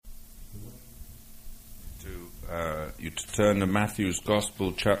you to turn to Matthew's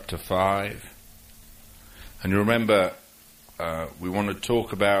Gospel, chapter 5. And you remember, we want to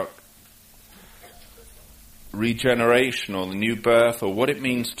talk about regeneration or the new birth, or what it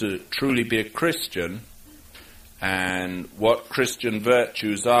means to truly be a Christian, and what Christian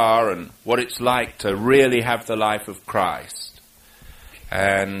virtues are, and what it's like to really have the life of Christ.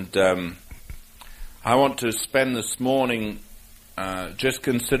 And I want to spend this morning just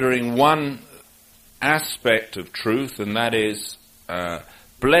considering one aspect of truth, and that is,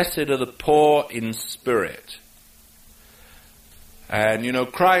 blessed are the poor in spirit. And you know,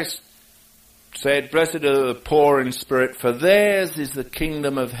 Christ said, blessed are the poor in spirit, for theirs is the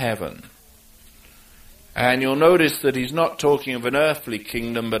kingdom of heaven. And you'll notice that he's not talking of an earthly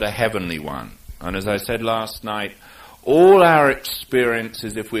kingdom, but a heavenly one. And as I said last night, all our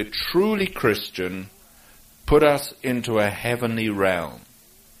experiences, if we're truly Christian, put us into a heavenly realm.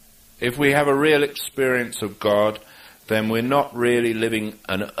 If we have a real experience of God, then we're not really living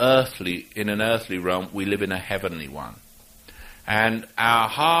in an earthly realm, we live in a heavenly one. And our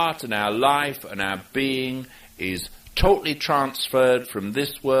heart and our life and our being is totally transferred from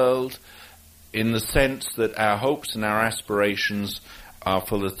this world, in the sense that our hopes and our aspirations are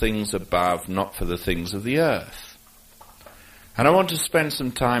for the things above, not for the things of the earth. And I want to spend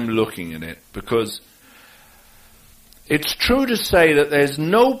some time looking at it, because it's true to say that there's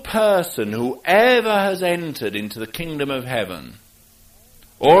no person who ever has entered into the kingdom of heaven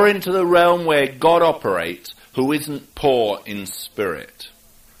or into the realm where God operates who isn't poor in spirit.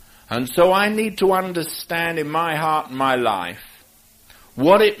 And so I need to understand in my heart and my life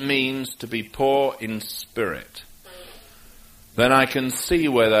what it means to be poor in spirit. Then I can see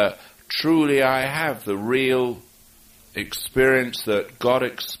whether truly I have the real experience that God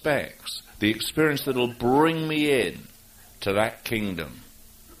expects, the experience that will bring me in to that kingdom.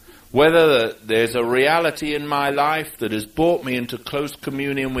 Whether there's a reality in my life that has brought me into close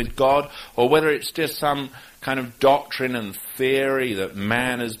communion with God, or whether it's just some kind of doctrine and theory that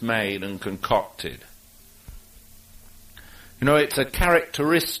man has made and concocted. You know, it's a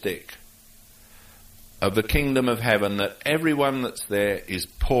characteristic of the kingdom of heaven that everyone that's there is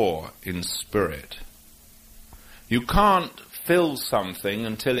poor in spirit. You can't fill something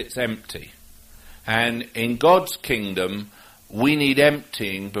until it's empty. And in God's kingdom, we need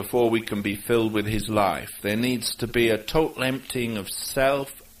emptying before we can be filled with His life. There needs to be a total emptying of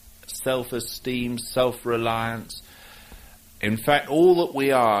self-esteem, self-reliance. In fact, all that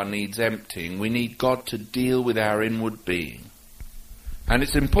we are needs emptying. We need God to deal with our inward being. And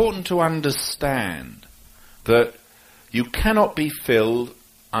it's important to understand that you cannot be filled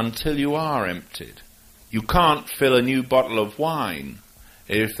until you are emptied. You can't fill a new bottle of wine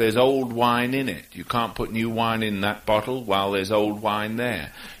if there's old wine in it. You can't put new wine in that bottle while there's old wine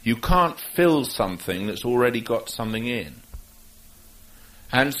there. You can't fill something that's already got something in.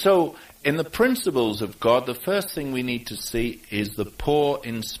 And so, in the principles of God, the first thing we need to see is the poor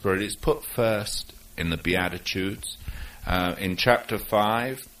in spirit. It's put first in the Beatitudes. In chapter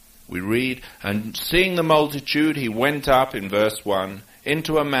 5, we read, and seeing the multitude, he went up, in verse 1,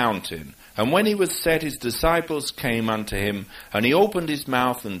 into a mountain. And when he was set, his disciples came unto him, and he opened his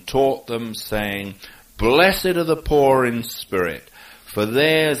mouth and taught them, saying, blessed are the poor in spirit, for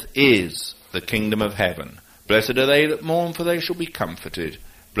theirs is the kingdom of heaven. Blessed are they that mourn, for they shall be comforted.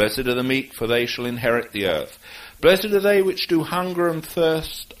 Blessed are the meek, for they shall inherit the earth. Blessed are they which do hunger and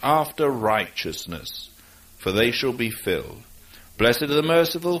thirst after righteousness, for they shall be filled. Blessed are the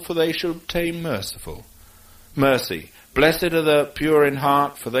merciful, for they shall obtain mercy. Blessed are the pure in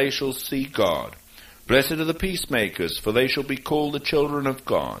heart, for they shall see God. Blessed are the peacemakers, for they shall be called the children of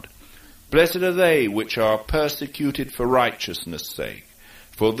God. Blessed are they which are persecuted for righteousness' sake,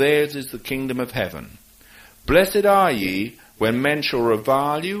 for theirs is the kingdom of heaven. Blessed are ye when men shall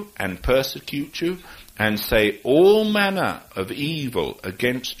revile you and persecute you, and say all manner of evil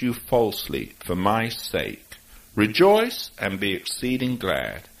against you falsely for my sake. Rejoice and be exceeding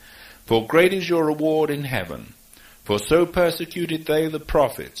glad, for great is your reward in heaven. For so persecuted they the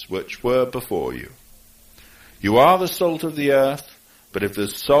prophets which were before you. You are the salt of the earth, but if the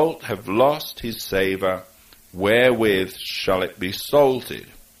salt have lost his savour, wherewith shall it be salted?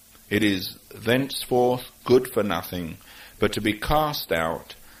 It is thenceforth good for nothing, but to be cast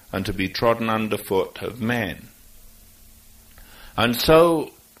out, and to be trodden under foot of men. And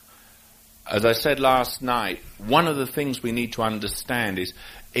so, as I said last night, one of the things we need to understand is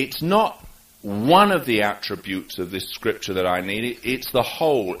it's not one of the attributes of this scripture that I need. It's the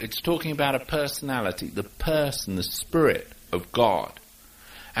whole. It's talking about a personality, the person, the Spirit of God.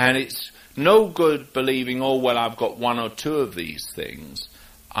 And it's no good believing, oh, well, I've got one or two of these things.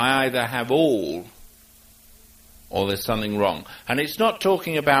 I either have all or there's something wrong. And it's not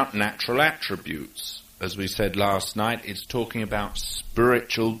talking about natural attributes, as we said last night. It's talking about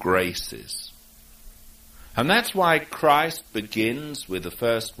spiritual graces. And that's why Christ begins with the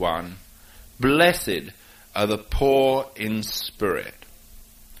first one, blessed are the poor in spirit.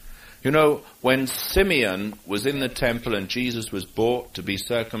 You know, when Simeon was in the temple and Jesus was brought to be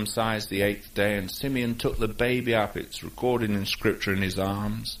circumcised the 8th day, and Simeon took the baby up, it's recorded in Scripture, in his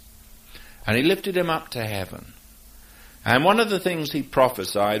arms, and he lifted him up to heaven. And one of the things he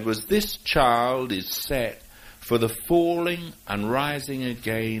prophesied was, this child is set for the falling and rising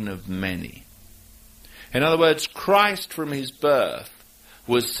again of many. In other words, Christ from his birth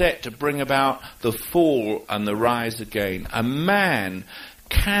was set to bring about the fall and the rise again. A man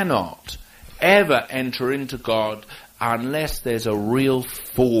cannot ever enter into God unless there's a real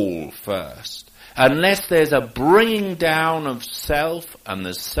fall first. Unless there's a bringing down of self and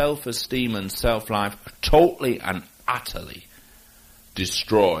the self-esteem and self-life totally and utterly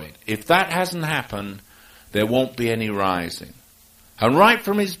destroyed. If that hasn't happened, there won't be any rising. And right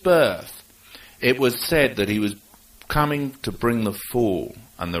from his birth, it was said that he was coming to bring the fall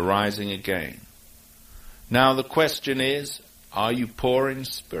and the rising again. Now the question is, are you poor in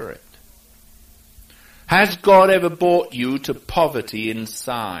spirit? Has God ever brought you to poverty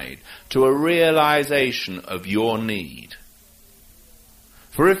inside, to a realization of your need?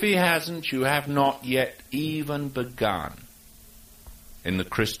 For if he hasn't, you have not yet even begun in the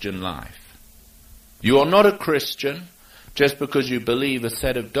Christian life. You are not a Christian just because you believe a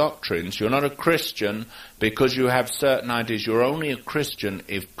set of doctrines. You're not a Christian because you have certain ideas. You're only a Christian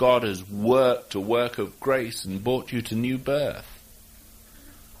if God has worked a work of grace and brought you to new birth.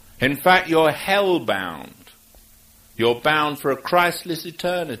 In fact, you're hell-bound. You're bound for a Christless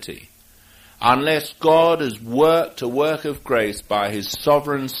eternity unless God has worked a work of grace by his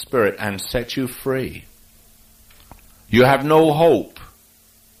sovereign Spirit and set you free. You have no hope.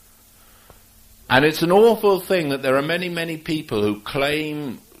 And it's an awful thing that there are many, many people who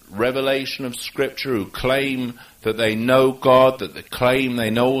claim revelation of Scripture, who claim that they know God, that they claim they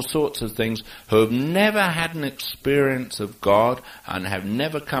know all sorts of things, who have never had an experience of God and have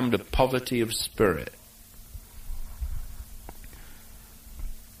never come to poverty of spirit.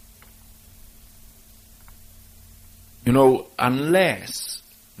 You know, unless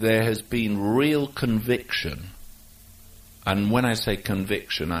there has been real conviction, and when I say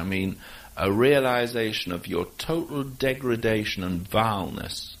conviction, I mean a realization of your total degradation and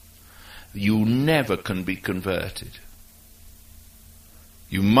vileness, you never can be converted.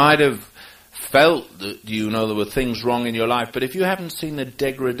 You might have felt that, you know, there were things wrong in your life, but if you haven't seen the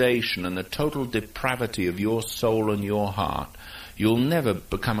degradation and the total depravity of your soul and your heart, you'll never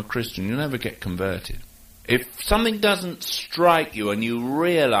become a Christian. You'll never get converted. If something doesn't strike you and you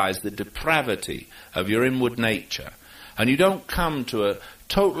realize the depravity of your inward nature, and you don't come to a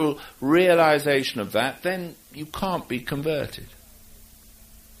total realization of that, then you can't be converted.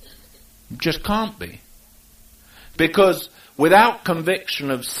 You just can't be. Because without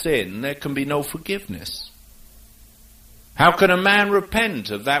conviction of sin, there can be no forgiveness. How can a man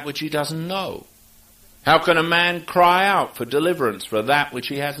repent of that which he doesn't know? How can a man cry out for deliverance for that which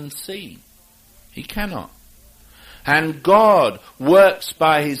he hasn't seen? He cannot. And God works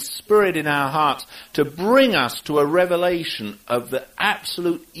by his Spirit in our hearts to bring us to a revelation of the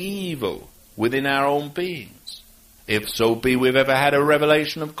absolute evil within our own beings, if so be we've ever had a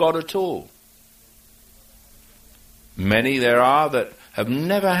revelation of God at all. Many there are that have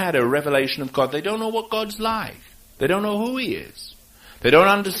never had a revelation of God. They don't know what God's like. They don't know who he is. They don't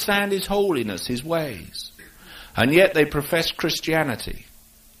understand his holiness, his ways. And yet they profess Christianity.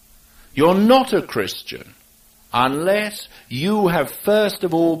 You're not a Christian unless you have first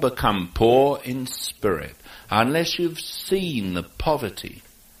of all become poor in spirit, unless you've seen the poverty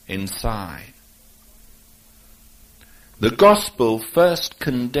inside. The gospel first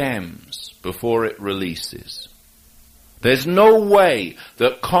condemns before it releases. There's no way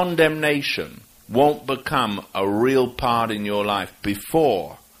that condemnation won't become a real part in your life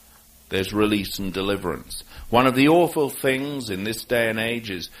before there's release and deliverance. One of the awful things in this day and age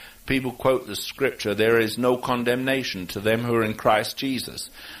is people quote the Scripture, there is no condemnation to them who are in Christ Jesus.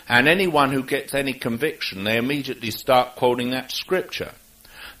 And anyone who gets any conviction, they immediately start quoting that Scripture.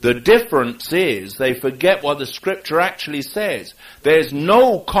 The difference is they forget what the Scripture actually says. There's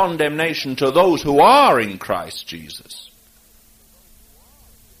no condemnation to those who are in Christ Jesus.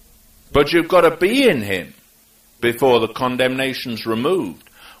 But you've got to be in him before the condemnation's removed.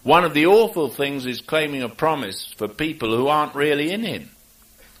 One of the awful things is claiming a promise for people who aren't really in him.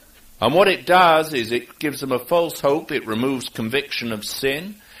 And what it does is it gives them a false hope. It removes conviction of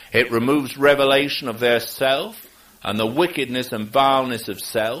sin. It removes revelation of their self. and the wickedness and vileness of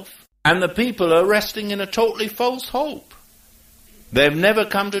self. And the people are resting in a totally false hope. They've never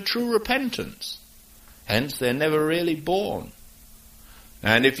come to true repentance. Hence, they're never really born.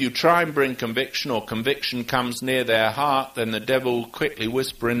 And if you try and bring conviction, or conviction comes near their heart, then the devil will quickly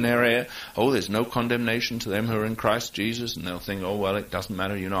whisper in their ear, oh, there's no condemnation to them who are in Christ Jesus. And they'll think, oh, well, it doesn't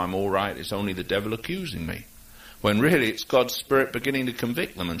matter, I'm all right. It's only the devil accusing me. When really it's God's Spirit beginning to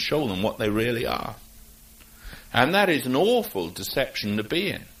convict them and show them what they really are. And that is an awful deception to be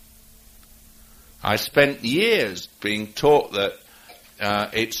in. I spent years being taught that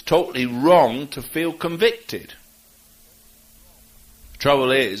it's totally wrong to feel convicted.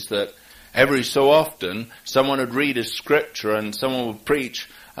 Trouble is that every so often someone would read a scripture and someone would preach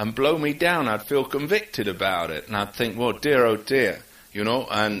and blow me down. I'd feel convicted about it, and I'd think, well, dear, oh dear,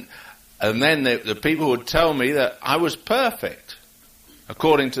 and then the people would tell me that I was perfect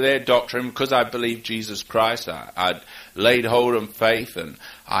according to their doctrine, because I believed Jesus Christ. I'd laid hold on faith, and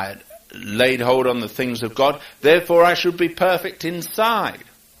I had laid hold on the things of God. Therefore I should be perfect inside.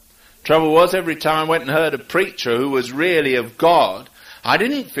 Trouble was, every time I went and heard a preacher who was really of God, I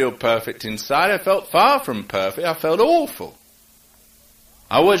didn't feel perfect inside. I felt far from perfect. I felt awful.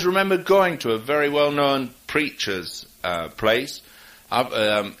 I always remember going to a very well-known preacher's place up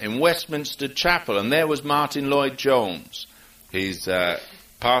in Westminster Chapel, and there was Martin Lloyd-Jones. He's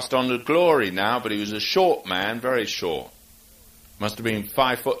passed on to glory now, but he was a short man, very short. Must have been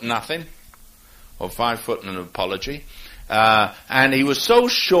 5 foot nothing, or 5 foot and an apology. And he was so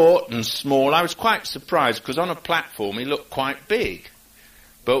short and small, I was quite surprised, because on a platform he looked quite big.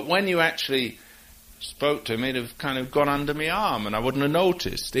 But when you actually spoke to him, he'd have kind of gone under my arm, and I wouldn't have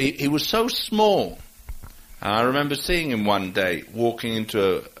noticed. He was so small. And I remember seeing him one day walking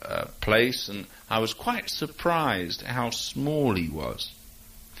into a place, and I was quite surprised how small he was.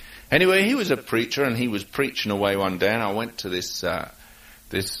 Anyway, he was a preacher, and he was preaching away one day, and I went to this I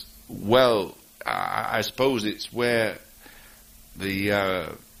suppose it's where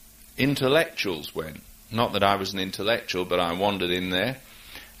the intellectuals went. Not that I was an intellectual, but I wandered in there.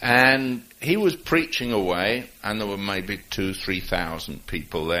 And he was preaching away, and there were maybe 2,000-3,000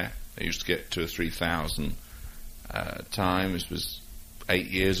 people there. They used to get 2,000 or 3,000 times. This was 9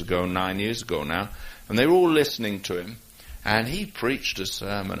 years ago now. And they were all listening to him. And he preached a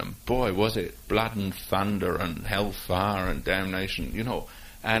sermon, and boy, was it blood and thunder and hellfire and damnation,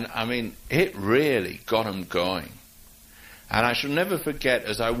 And, I mean, it really got them going. And I shall never forget,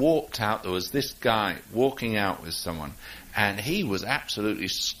 as I walked out, there was this guy walking out with someone, and he was absolutely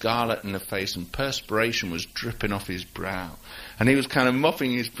scarlet in the face, and perspiration was dripping off his brow. And he was kind of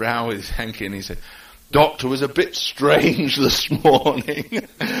mopping his brow with his hanky, and he said, "Doctor was a bit strange this morning."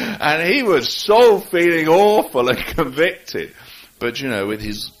 And he was so feeling awful and convicted. But, with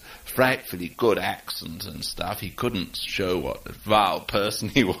his frightfully good accent and stuff, he couldn't show what a vile person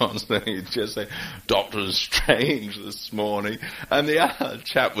he was. Then he'd just say, "Doctor was strange this morning." And the other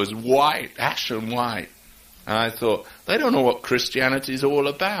chap was white, ashen white. And I thought, they don't know what Christianity's all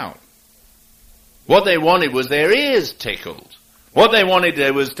about. What they wanted was their ears tickled. What they wanted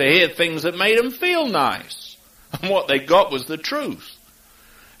was to hear things that made them feel nice. And what they got was the truth.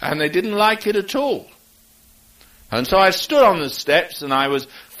 And they didn't like it at all. And so I stood on the steps, and I was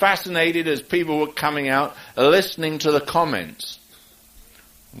fascinated as people were coming out, listening to the comments.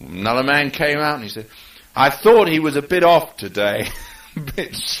 Another man came out and he said, "I thought he was a bit off today, a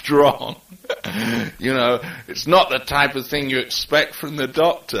bit strong. It's not the type of thing you expect from the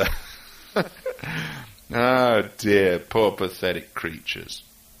doctor." Oh dear, poor pathetic creatures.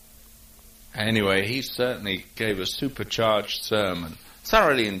 Anyway, he certainly gave a supercharged sermon.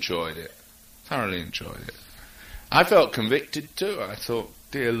 Thoroughly enjoyed it. I felt convicted too. I thought,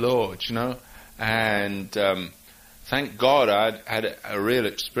 dear Lord, and thank God I'd had a real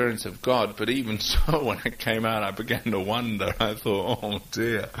experience of God, but even so, when I came out, I began to wonder. I thought, oh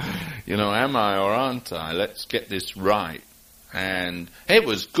dear, am I or aren't I? Let's get this right. And it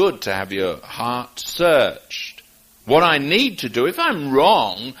was good to have your heart searched. What I need to do, if I'm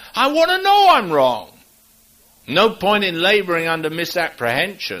wrong, I want to know I'm wrong. No point in labouring under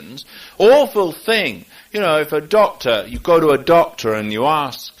misapprehensions. Awful thing. If you go to a doctor and you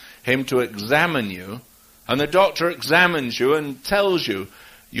ask him to examine you, and the doctor examines you and tells you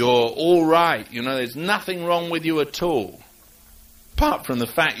you're all right, there's nothing wrong with you at all, apart from the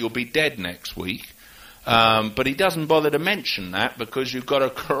fact you'll be dead next week. But he doesn't bother to mention that because you've got a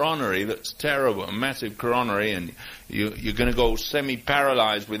coronary that's terrible, a massive coronary, and you're going to go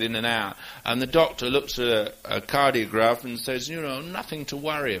semi-paralyzed within an hour. And the doctor looks at a cardiograph and says, nothing to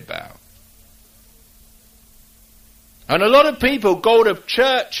worry about. And a lot of people go to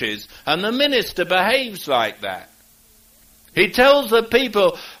churches and the minister behaves like that. He tells the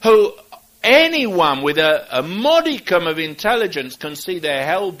people who anyone with a modicum of intelligence can see they're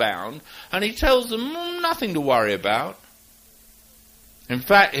hell-bound, and he tells them nothing to worry about. In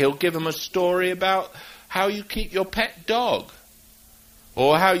fact, he'll give them a story about how you keep your pet dog,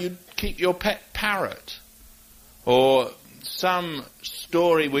 or how you keep your pet parrot, or some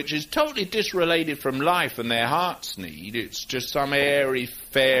story which is totally disrelated from life and their heart's need. It's just some airy,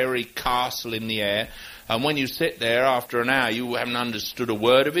 fairy castle in the air, and when you sit there after an hour, you haven't understood a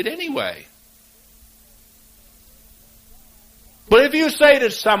word of it anyway. But if you say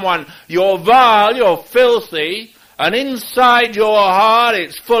to someone, you're vile, you're filthy, and inside your heart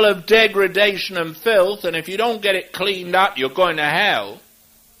it's full of degradation and filth, and if you don't get it cleaned up, you're going to hell,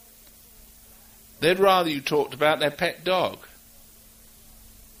 they'd rather you talked about their pet dog.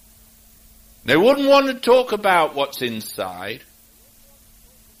 They wouldn't want to talk about what's inside.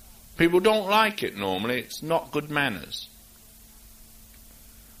 People don't like it normally. It's not good manners.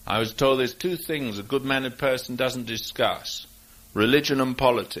 I was told there's two things a good-mannered person doesn't discuss: religion and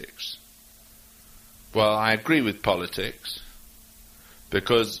politics. Well, I agree with politics,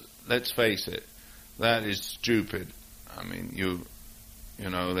 because, let's face it, that is stupid. I mean, you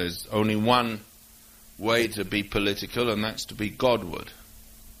know, there's only one way to be political, and that's to be Godward.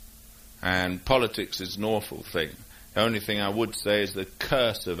 And politics is an awful thing. The only thing I would say is the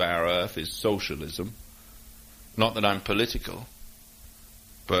curse of our earth is socialism. Not that I'm political,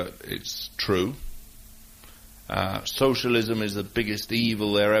 but it's true. Socialism is the biggest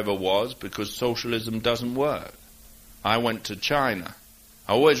evil there ever was, because socialism doesn't work. I went to China.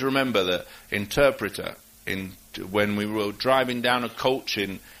 I always remember the interpreter when we were driving down a coach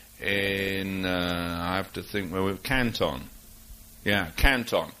in I have to think, where we were, Canton. Yeah,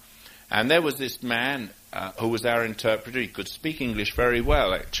 Canton. And there was this man who was our interpreter. He could speak English very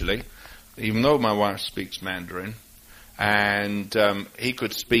well, actually, even though my wife speaks Mandarin. And he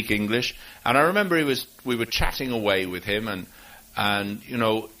could speak English. And I remember we were chatting away with him, and you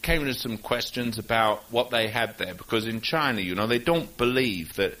know, came into some questions about what they had there, because in China, you know, they don't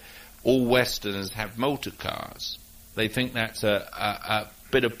believe that all Westerners have motor cars. They think that's a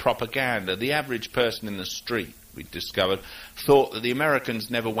bit of propaganda. The average person in the street, we discovered, thought that the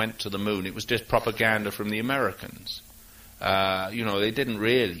Americans never went to the moon. It was just propaganda from the Americans. You know, they didn't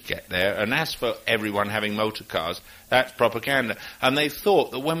really get there. And as for everyone having motor cars, that's propaganda. And they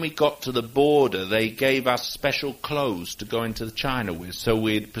thought that when we got to the border, they gave us special clothes to go into China with, so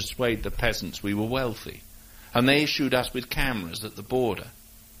we'd persuade the peasants we were wealthy. And they issued us with cameras at the border.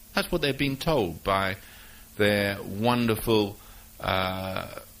 That's what they've been told by their wonderful, you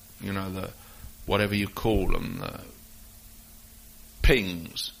know, the whatever you call them, the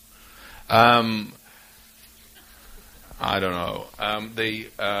pings. I don't know, the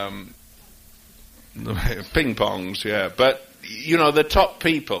ping pongs, yeah. But, you know, the top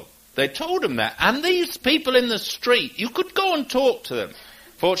people, they told them that. And these people in the street, you could go and talk to them.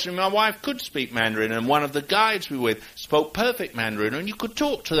 Fortunately, my wife could speak Mandarin, and one of the guides we were with spoke perfect Mandarin, and you could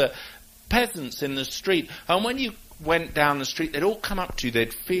talk to the peasants in the street. And when you went down the street, they'd all come up to you,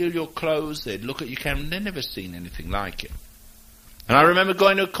 they'd feel your clothes, they'd look at your camera, they'd never seen anything like it. And I remember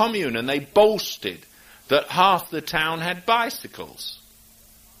going to a commune, and they boasted that half the town had bicycles.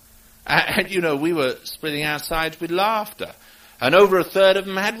 And, you know, we were splitting our sides with laughter. And over a third of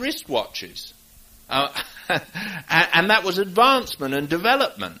them had wristwatches. And that was advancement and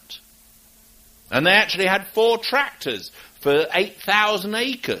development. And they actually had 4 tractors for 8,000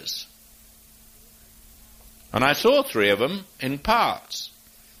 acres. And I saw 3 of them in parts.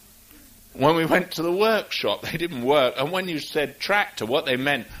 When we went to the workshop, they didn't work. And when you said tractor, what they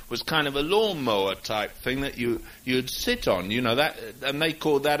meant was kind of a lawnmower type thing that you'd sit on, you know, that, and they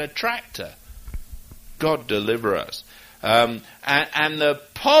called that a tractor. God deliver us. And the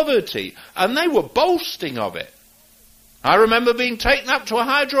poverty, and they were boasting of it. I remember being taken up to a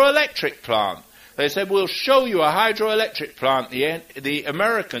hydroelectric plant. They said, we'll show you a hydroelectric plant the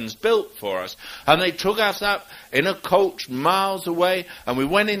Americans built for us. And they took us up in a coach miles away, and we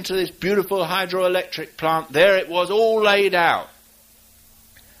went into this beautiful hydroelectric plant. There it was, all laid out.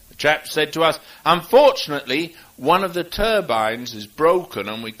 The chap said to us, unfortunately, one of the turbines is broken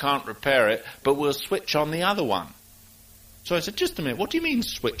and we can't repair it, but we'll switch on the other one. So I said, just a minute, what do you mean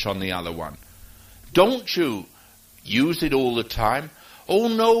switch on the other one? Don't you use it all the time? Oh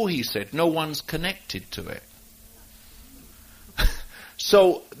no, he said, no one's connected to it.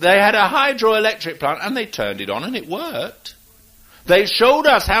 So they had a hydroelectric plant and they turned it on and it worked. They showed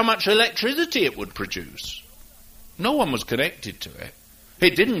us how much electricity it would produce. No one was connected to it.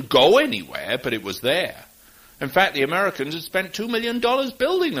 It didn't go anywhere, but it was there. In fact, the Americans had spent $2 million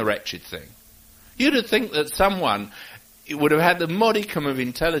building the wretched thing. You'd think that someone would have had the modicum of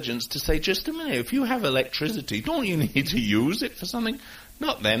intelligence to say, just a minute, if you have electricity, don't you need to use it for something?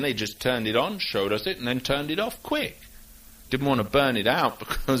 Not then, they just turned it on, showed us it, and then turned it off quick. Didn't want to burn it out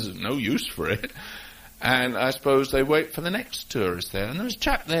because there's no use for it. And I suppose they wait for the next tourist there. And there was a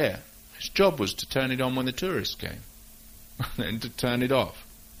chap there. His job was to turn it on when the tourists came. And then to turn it off.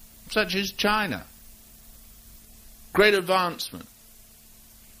 Such is China. Great advancement.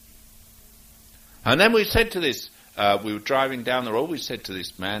 And then we said to this, we were driving down the road, we said to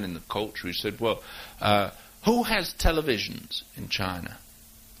this man in the culture, we said, well, who has televisions in China?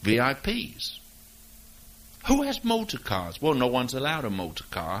 VIPs. Who has motor cars? Well, no one's allowed a motor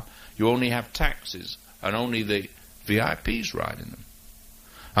car. You only have taxis, and only the VIPs ride in them.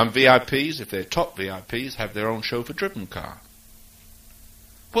 And VIPs, if they're top VIPs, have their own chauffeur-driven car.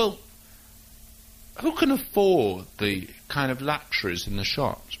 Well, who can afford the kind of luxuries in the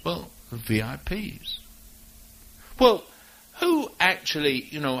shops? Well, the VIPs. Well, who actually,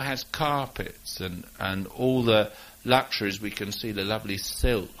 has carpets and all the luxuries we can see, the lovely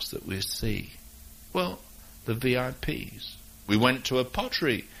silks that we see? Well, the VIPs. We went to a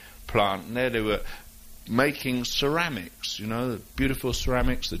pottery plant and there they were making ceramics, the beautiful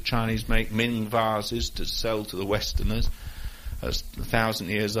ceramics the Chinese make, Ming vases to sell to the Westerners. That's 1,000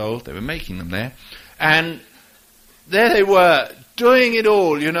 years old. They were making them there. And there they were, doing it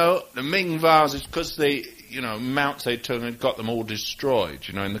all, the Ming vases, because they, Mao Zedong had got them all destroyed,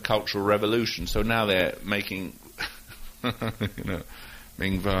 in the Cultural Revolution. So now they're making,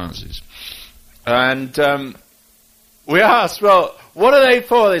 Ming vases. And we asked, well, what are they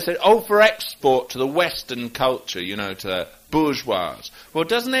for? They said, for export to the Western culture, to the bourgeois. Well,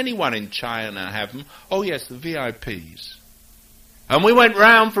 doesn't anyone in China have them? Oh, yes, the VIPs. And we went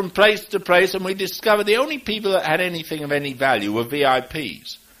round from place to place and we discovered the only people that had anything of any value were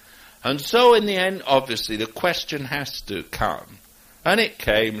VIPs. And so in the end, obviously, the question has to come. And it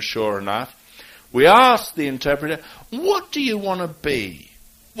came, sure enough. We asked the interpreter, what do you want to be?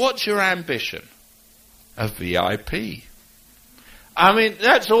 What's your ambition? A VIP. I mean,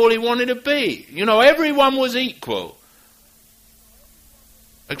 that's all he wanted to be. Everyone was equal.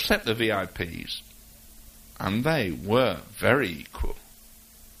 Except the VIPs. And they were very equal.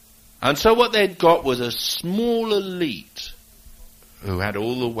 And so what they'd got was a small elite who had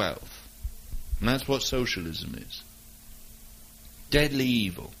all the wealth. And that's what socialism is. Deadly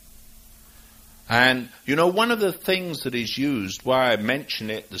evil. And, one of the things that is used, why I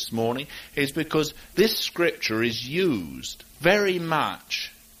mention it this morning, is because this scripture is used very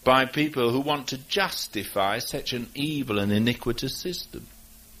much by people who want to justify such an evil and iniquitous system.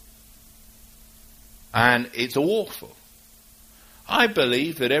 And it's awful. I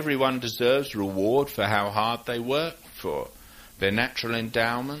believe that everyone deserves reward for how hard they work, for their natural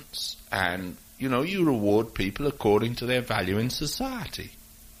endowments, and, you reward people according to their value in society.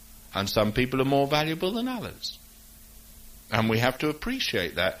 And some people are more valuable than others. And we have to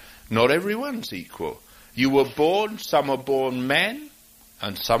appreciate that. Not everyone's equal. You were born, some were born men,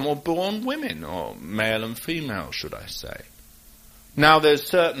 and some were born women, or male and female, should I say. Now, there's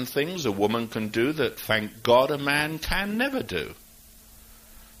certain things a woman can do that, thank God, a man can never do.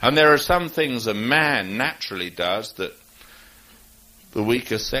 And there are some things a man naturally does that the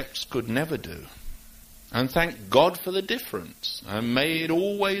weaker sex could never do. And thank God for the difference, and may it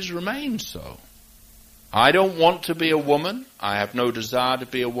always remain so. I don't want to be a woman. I have no desire to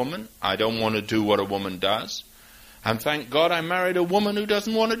be a woman. I don't want to do what a woman does. And thank God I married a woman who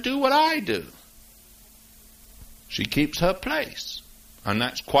doesn't want to do what I do. She keeps her place, and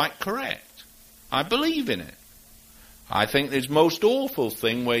that's quite correct. I believe in it. I think it's most awful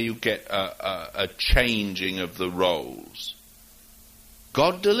thing where you get a changing of the roles.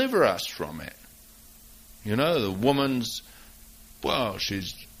 God deliver us from it. The woman's,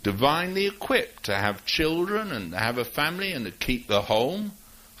 she's divinely equipped to have children and to have a family and to keep the home.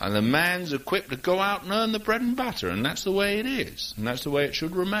 And the man's equipped to go out and earn the bread and butter. And that's the way it is. And that's the way it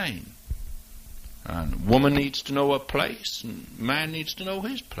should remain. And woman needs to know her place, and man needs to know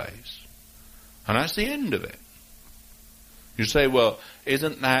his place. And that's the end of it. You say, well,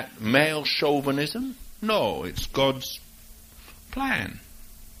 isn't that male chauvinism? No, it's God's plan.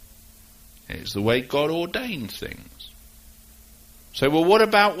 It's the way God ordained things. So, well, what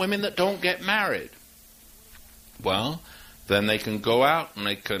about women that don't get married? Well, then they can go out and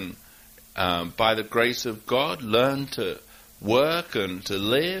they can, by the grace of God, learn to work and to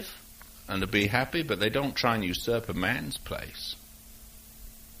live and to be happy, but they don't try and usurp a man's place.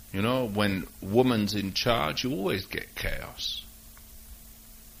 When woman's in charge, you always get chaos.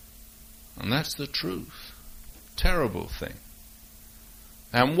 And that's the truth. Terrible thing.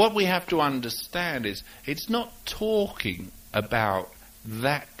 And what we have to understand is it's not talking about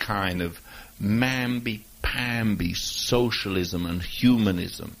that kind of mamby-pamby socialism and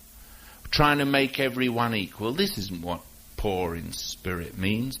humanism, trying to make everyone equal. This isn't what poor in spirit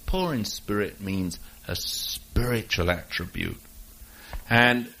means. Poor in spirit means a spiritual attribute.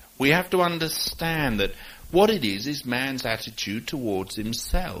 And we have to understand that what it is man's attitude towards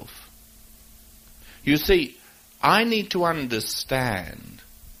himself. You see, I need to understand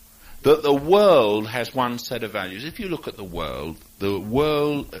that the world has one set of values. If you look at the world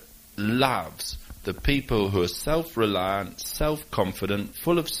loves the people who are self-reliant, self-confident,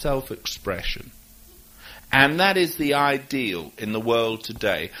 full of self-expression. And that is the ideal in the world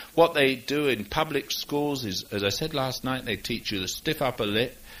today. What they do in public schools is, as I said last night, they teach you the stiff upper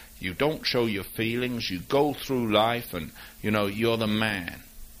lip. You don't show your feelings. You go through life and, you're the man.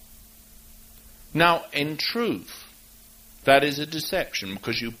 Now, in truth, that is a deception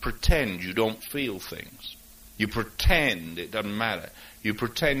because you pretend you don't feel things. You pretend it doesn't matter. You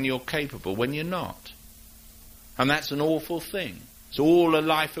pretend you're capable when you're not. And that's an awful thing. It's all a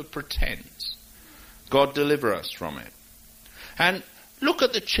life of pretense. God deliver us from it. And look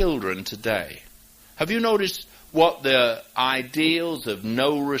at the children today. Have you noticed what the ideals of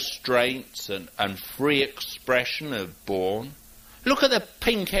no restraints and free expression have borne? Look at the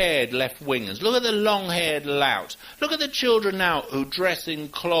pink-haired left-wingers. Look at the long-haired louts. Look at the children now who dress in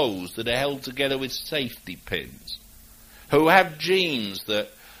clothes that are held together with safety pins, who have jeans that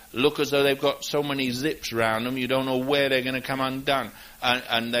look as though they've got so many zips around them you don't know where they're going to come undone.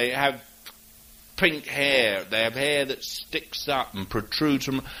 And they have pink hair. They have hair that sticks up and protrudes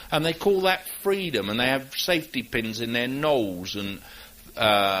from, and they call that freedom, and they have safety pins in their nose and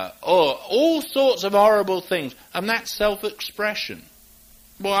all sorts of horrible things, and that's self-expression.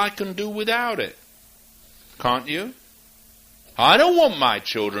 Well, I can do without it. Can't you? I don't want my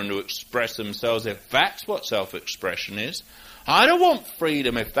children to express themselves if that's what self-expression is. I don't want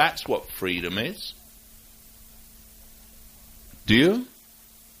freedom if that's what freedom is. Do you?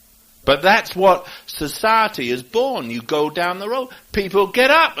 But that's what society has borne. You go down the road, people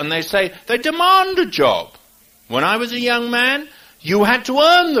get up and they demand a job. When I was a young man, you had to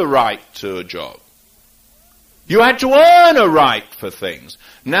earn the right to a job. You had to earn a right for things.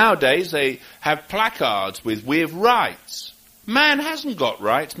 Nowadays they have placards with "We have rights." Man hasn't got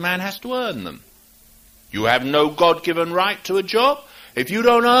rights, man has to earn them. You have no God-given right to a job. If you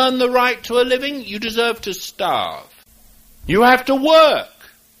don't earn the right to a living, you deserve to starve. You have to work.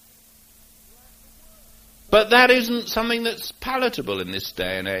 But that isn't something that's palatable in this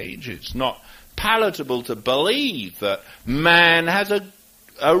day and age. It's not palatable to believe that man has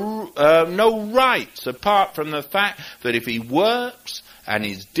no rights apart from the fact that if he works and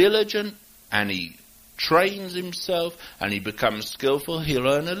is diligent and he trains himself and he becomes skillful, he'll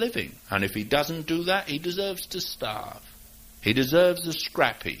earn a living. And if he doesn't do that, he deserves to starve. He deserves a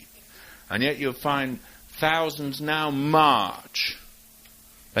scrap heap. And yet you'll find thousands now march.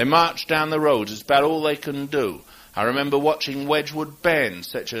 They march down the roads. It's about all they can do. I remember watching Wedgwood Bend,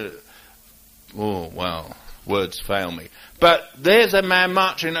 words fail me. But there's a man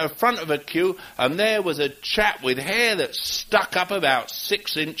marching in front of a queue, and there was a chap with hair that stuck up about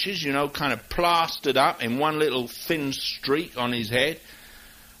 6 inches, kind of plastered up in one little thin streak on his head.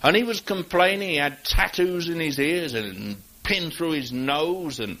 And he was complaining. He had tattoos in his ears and pin through his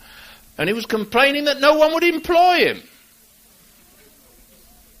nose, and he was complaining that no one would employ him.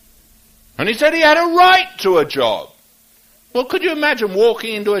 And he said he had a right to a job. Well, could you imagine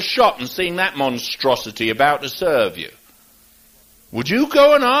walking into a shop and seeing that monstrosity about to serve you? Would you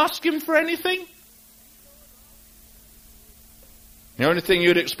go and ask him for anything? The only thing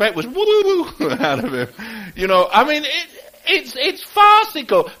you'd expect was woo out of him. It's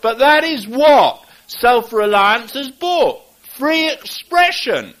farcical, but that is what self-reliance has brought. Free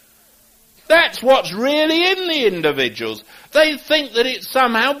expression. That's what's really in the individuals. They think that it's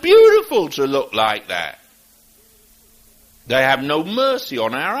somehow beautiful to look like that. They have no mercy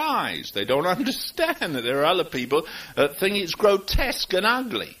on our eyes. They don't understand that there are other people that think it's grotesque and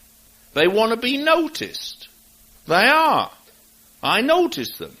ugly. They want to be noticed. They are. I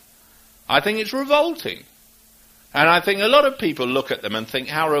notice them. I think it's revolting. And I think a lot of people look at them and think,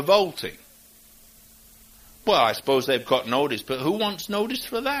 how revolting. Well, I suppose they've got noticed, but who wants notice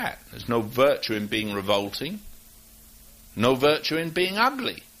for that? There's no virtue in being revolting. No virtue in being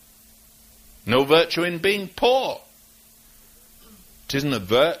ugly. No virtue in being poor. It isn't a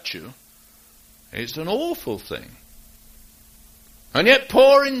virtue. It's an awful thing. And yet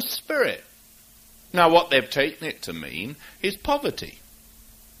poor in spirit. Now what they've taken it to mean is poverty.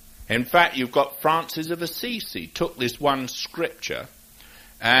 In fact, you've got Francis of Assisi took this one scripture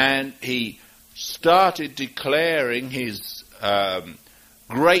And he started declaring his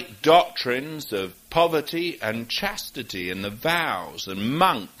great doctrines of poverty and chastity and the vows and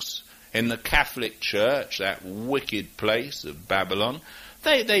monks in the Catholic Church, that wicked place of Babylon.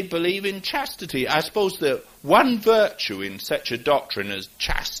 They believe in chastity. I suppose the one virtue in such a doctrine as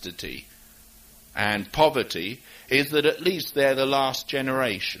chastity and poverty is that at least they're the last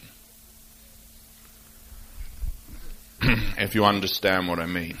generation. If you understand what I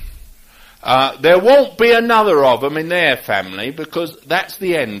mean. There won't be another of them in their family because that's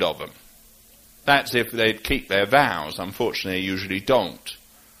the end of them. That's if they'd keep their vows. Unfortunately, they usually don't.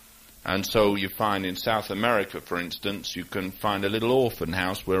 And so you find in South America, for instance, you can find a little orphan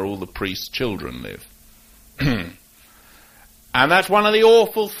house where all the priests' children live. And that's one of the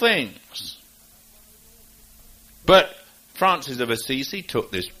awful things. But Francis of Assisi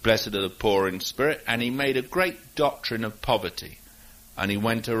took this blessed of the poor in spirit and he made a great doctrine of poverty. And he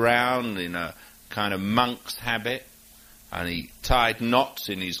went around in a kind of monk's habit and he tied knots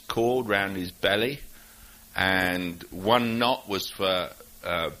in his cord round his belly. And one knot was for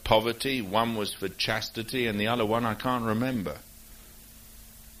poverty, one was for chastity, and the other one I can't remember.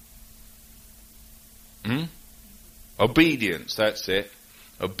 Obedience, that's it.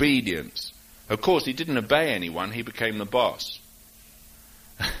 Obedience. Of course, he didn't obey anyone, he became the boss.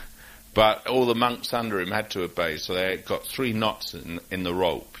 But all the monks under him had to obey, so they got 3 knots in the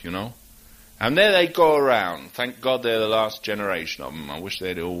rope, you know. And there they go around. Thank God they're the last generation of them. I wish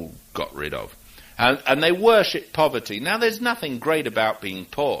they'd all got rid of. And they worship poverty. Now, there's nothing great about being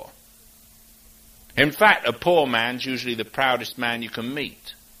poor. In fact, a poor man's usually the proudest man you can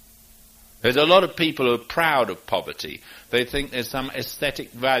meet. There's a lot of people who are proud of poverty. They think there's some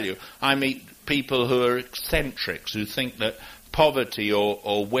aesthetic value. I meet people who are eccentrics, who think that poverty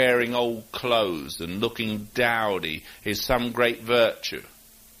or wearing old clothes and looking dowdy is some great virtue.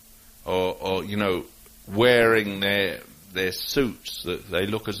 Or you know, wearing their suits, that they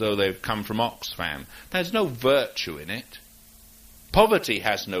look as though they've come from Oxfam. There's no virtue in it. Poverty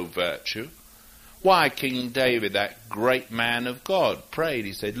has no virtue. Why, King David, that great man of God, prayed.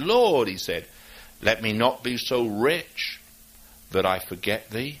 He said, Lord, he said, let me not be so rich that I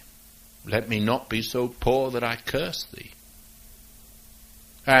forget thee. Let me not be so poor that I curse thee.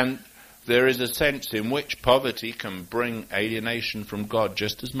 And there is a sense in which poverty can bring alienation from God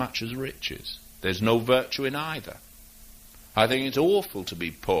just as much as riches. There's no virtue in either. I think it's awful to be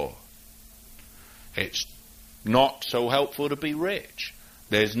poor. It's not so helpful to be rich.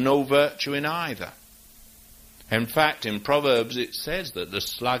 There's no virtue in either. In fact, in Proverbs it says that the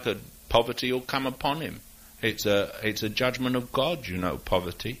sluggard, poverty will come upon him. It's a judgment of God, you know,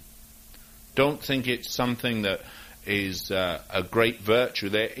 poverty. Don't think it's something that is a great virtue.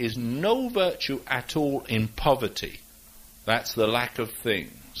 There is no virtue at all in poverty. That's the lack of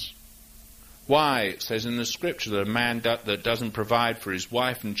things. Why? It says in the scripture that a man that doesn't provide for his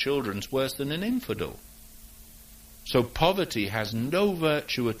wife and children is worse than an infidel. So poverty has no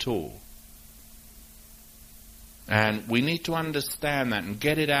virtue at all. And we need to understand that and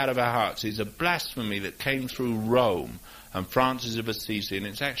get it out of our hearts. It's a blasphemy that came through Rome and Francis of Assisi, and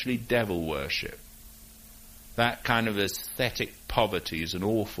it's actually devil worship. That kind of aesthetic poverty is an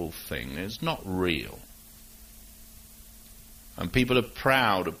awful thing. It's not real. And people are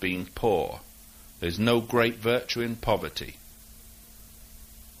proud of being poor. There's no great virtue in poverty.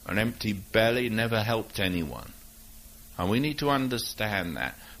 An empty belly never helped anyone. And we need to understand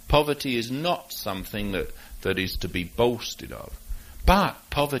that. Poverty is not something that is to be boasted of. But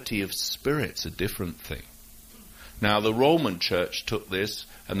poverty of spirit's a different thing. Now, the Roman Church took this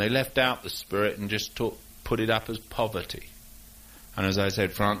and they left out the spirit and just put it up as poverty. And as I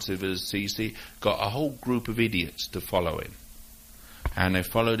said, Francis of Assisi got a whole group of idiots to follow him. And they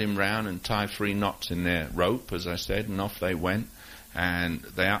followed him round and tied 3 knots in their rope, as I said, and off they went. And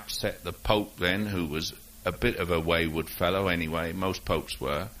they upset the Pope then, who was a bit of a wayward fellow anyway. Most popes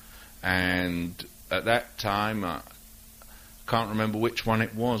were. And at that time, I can't remember which one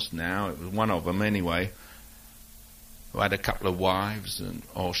it was now. It was one of them anyway, who had a couple of wives,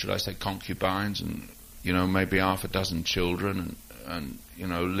 or should I say concubines, and, you know, maybe half a dozen children, and you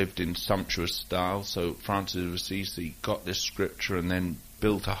know, lived in sumptuous style. So Francis of Assisi got this scripture and then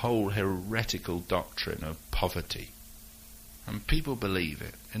built a whole heretical doctrine of poverty. And people believe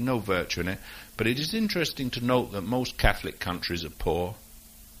it, and no virtue in it. But it is interesting to note that most Catholic countries are poor.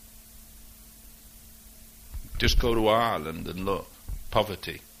 Just go to Ireland and look.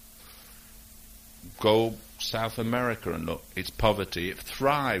 Poverty. Go South America and look. It's poverty. It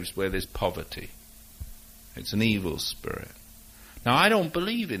thrives where there's poverty. It's an evil spirit. Now, I don't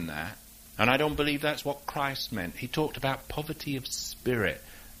believe in that. And I don't believe that's what Christ meant. He talked about poverty of spirit.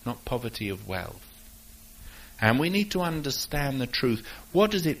 not poverty of wealth. And we need to understand the truth.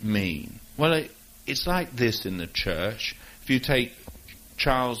 What does it mean? Well, it's like this in the church. If you take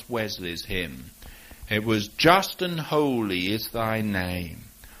Charles Wesley's hymn, it was, "Just and holy is thy name.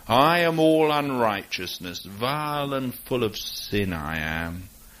 I am all unrighteousness, vile and full of sin I am.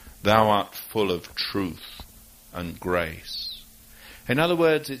 Thou art full of truth and grace." In other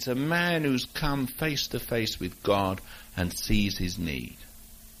words, it's a man who's come face to face with God and sees his need.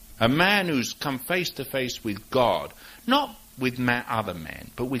 A man who's come face to face with God, not with other men,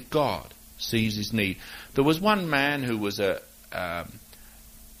 but with God, sees his need. There was one man who was a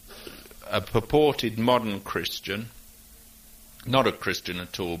purported modern Christian, not a Christian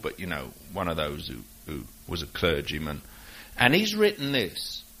at all, but, one of those who was a clergyman. And he's written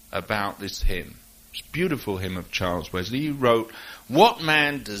this about this hymn. It's a beautiful hymn of Charles Wesley. He wrote, "What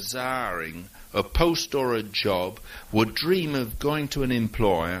man desiring a post or a job would dream of going to an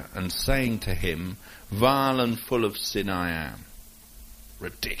employer and saying to him, 'Vile and full of sin I am'?"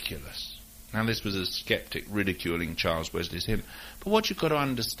 Ridiculous. Now, this was a skeptic ridiculing Charles Wesley's hymn. But what you've got to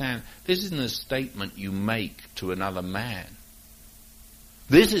understand, this isn't a statement you make to another man.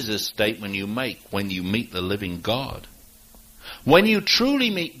 This is a statement you make when you meet the living God. When you truly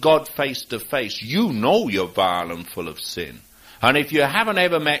meet God face to face, you know you're vile and full of sin. And if you haven't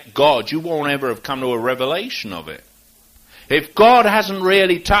ever met God, you won't ever have come to a revelation of it. If God hasn't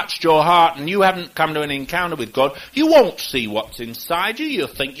really touched your heart and you haven't come to an encounter with God, you won't see what's inside you. You'll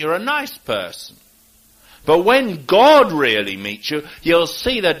think you're a nice person. But when God really meets you, you'll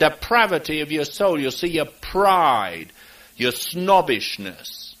see the depravity of your soul. You'll see your pride, your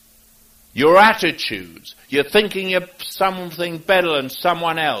snobbishness, your attitudes. You're thinking you're something better than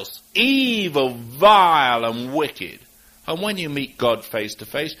someone else. Evil, vile and wicked. And when you meet God face to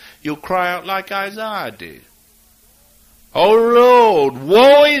face, you'll cry out like Isaiah did. "Oh Lord,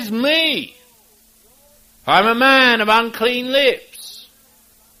 woe is me! I'm a man of unclean lips."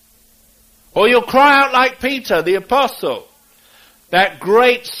 Or you'll cry out like Peter, the apostle. That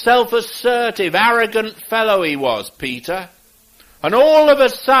great self-assertive, arrogant fellow he was, Peter. And all of a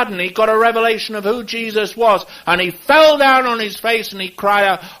sudden he got a revelation of who Jesus was. And he fell down on his face and he cried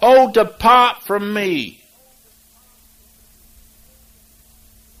out, "Oh, depart from me,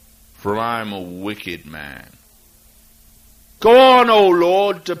 for I am a wicked man. Go on, O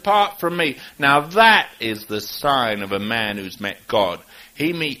Lord, depart from me." Now that is the sign of a man who's met God.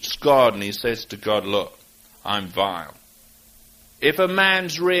 He meets God and he says to God, "Look, I'm vile." If a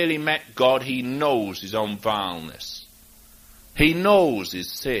man's really met God, he knows his own vileness. He knows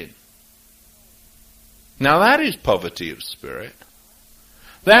his sin. Now that is poverty of spirit.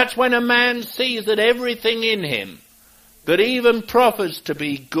 That's when a man sees that everything in him that even proffers to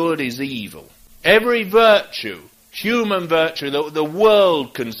be good is evil. Every virtue, human virtue that the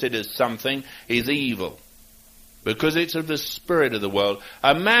world considers something, is evil, because it's of the spirit of the world.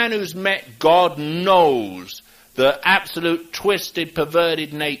 A man who's met God knows the absolute twisted,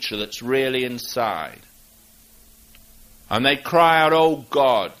 perverted nature that's really inside. And they cry out, "Oh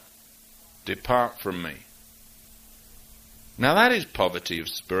God, depart from me." Now that is poverty of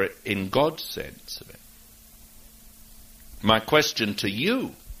spirit in God's sense of it. My question to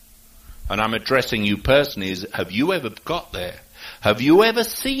you, and I'm addressing you personally, is have you ever got there? Have you ever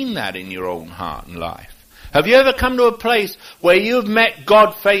seen that in your own heart and life? Have you ever come to a place where you've met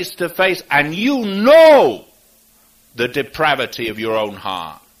God face to face and you know the depravity of your own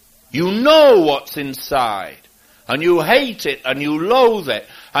heart? You know what's inside, and you hate it and you loathe it,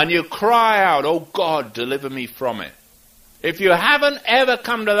 and you cry out, "Oh God, deliver me from it." If you haven't ever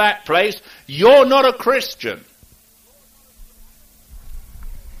come to that place, you're not a Christian.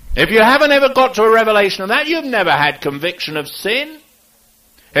 If you haven't ever got to a revelation of that, you've never had conviction of sin.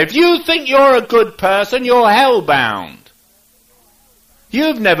 If you think you're a good person, you're hell-bound.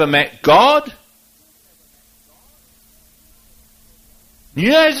 You've never met God.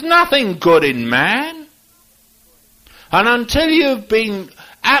 There's nothing good in man. And until you've been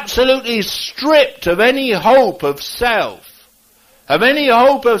absolutely stripped of any hope of self, of any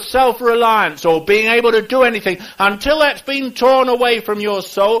hope of self-reliance or being able to do anything, until that's been torn away from your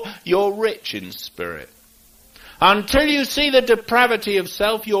soul, you're rich in spirit. Until you see the depravity of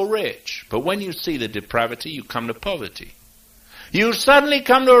self, you're rich. But when you see the depravity, you come to poverty. You suddenly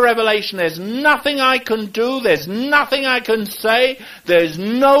come to a revelation, there's nothing I can do, there's nothing I can say, there's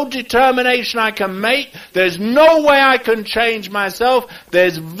no determination I can make, there's no way I can change myself,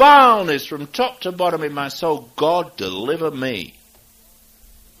 there's vileness from top to bottom in my soul. God, deliver me.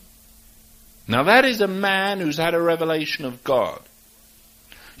 Now that is a man who's had a revelation of God.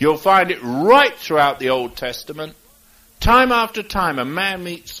 You'll find it right throughout the Old Testament. Time after time, a man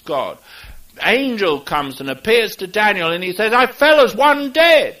meets God. Angel comes and appears to Daniel, and he says, I fell as one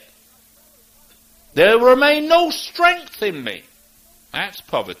dead. There remain no strength in me. That's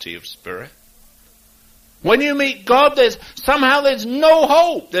poverty of spirit. When you meet God, there's no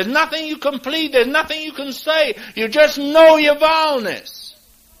hope. There's nothing you can plead. There's nothing you can say. You just know your vileness.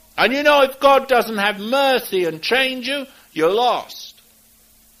 And you know if God doesn't have mercy and change you, you're lost.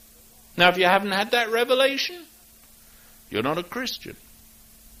 Now, if you haven't had that revelation, you're not a Christian.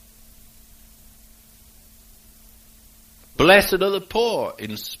 Blessed are the poor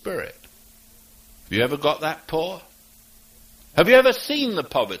in spirit. Have you ever got that poor? Have you ever seen the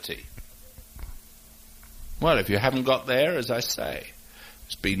poverty? Well, if you haven't got there, as I say,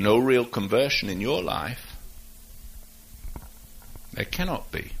 there's been no real conversion in your life. There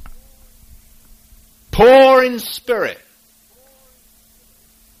cannot be. Poor in spirit.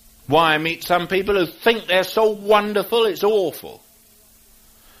 Why, I meet some people who think they're so wonderful, it's awful.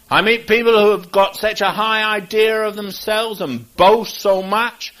 I meet people who have got such a high idea of themselves and boast so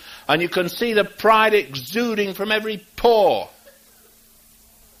much, and you can see the pride exuding from every pore.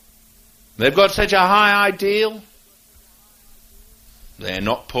 They've got such a high ideal. They're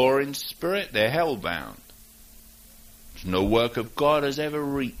not poor in spirit, they're hell-bound. No work of God has ever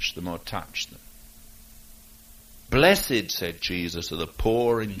reached them or touched them. Blessed, said Jesus, are the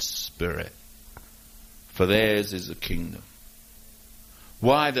poor in spirit, for theirs is the kingdom.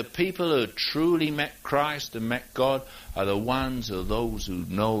 Why, the people who truly met Christ and met God are the ones or those who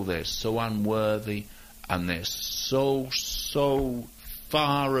know they're so unworthy and they're so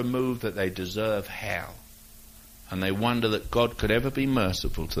far removed that they deserve hell. And they wonder that God could ever be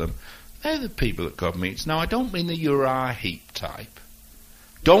merciful to them. They're the people that God meets. Now, I don't mean the Uriah Heep type.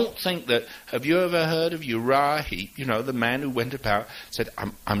 Don't think that, have you ever heard of Uriah Heep? You know, the man who went about, said,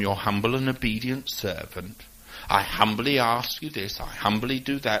 I'm your humble and obedient servant. I humbly ask you this, I humbly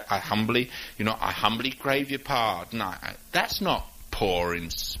do that, I humbly crave your pardon. That's not poor in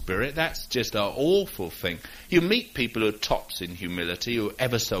spirit, that's just an awful thing. You meet people who are tops in humility, who are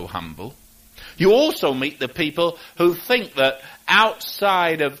ever so humble. You also meet the people who think that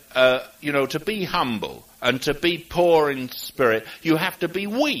outside of, to be humble and to be poor in spirit, you have to be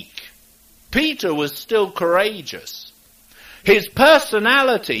weak. Peter was still courageous. His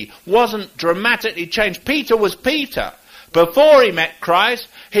personality wasn't dramatically changed. Peter was Peter. Before he met Christ,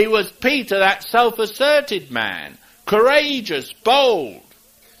 he was Peter, that self-asserted man, courageous, bold,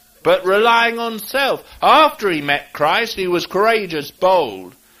 but relying on self. After he met Christ, he was courageous,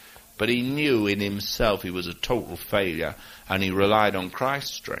 bold, but he knew in himself he was a total failure, and he relied on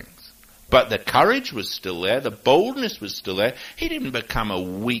Christ's strength. But the courage was still there, the boldness was still there. He didn't become a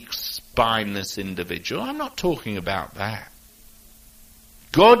weak, spineless individual. I'm not talking about that.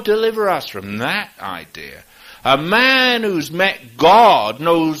 God deliver us from that idea. A man who's met God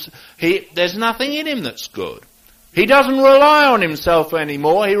knows there's nothing in him that's good. He doesn't rely on himself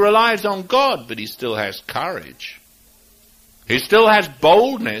anymore. He relies on God, but he still has courage. He still has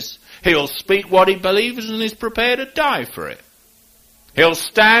boldness. He'll speak what he believes and is prepared to die for it. He'll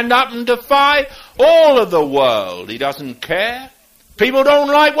stand up and defy all of the world. He doesn't care. People don't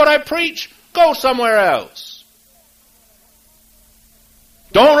like what I preach. Go somewhere else.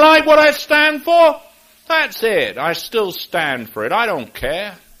 Don't like what I stand for? That's it. I still stand for it. I don't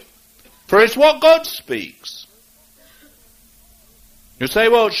care. For it's what God speaks. You say,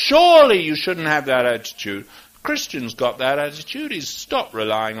 well, surely you shouldn't have that attitude. Christians got that attitude. He's stopped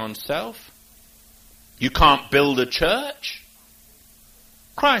relying on self. You can't build a church.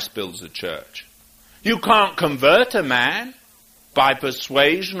 Christ builds a church. You can't convert a man by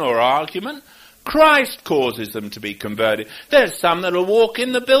persuasion or argument. Christ causes them to be converted. There's some that will walk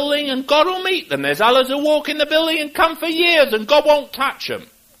in the building and God will meet them. There's others who walk in the building and come for years and God won't touch them.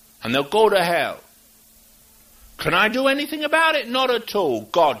 And they'll go to hell. Can I do anything about it? Not at all.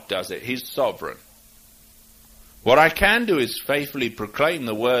 God does it. He's sovereign. What I can do is faithfully proclaim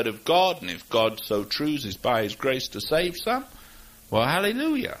the word of God, and if God so chooses by his grace to save some, well,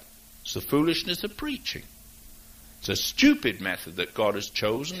 hallelujah. It's the foolishness of preaching. It's a stupid method that God has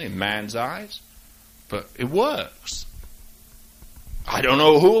chosen in man's eyes. But it works. I don't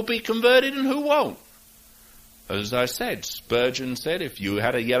know who will be converted and who won't. As I said, Spurgeon said if you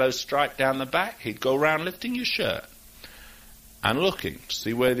had a yellow stripe down the back, he'd go round lifting your shirt and looking to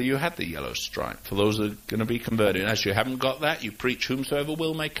see whether you had the yellow stripe for those that are going to be converted. As you haven't got that, you preach whomsoever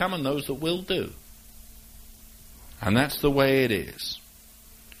will may come, and those that will do. And that's the way it is.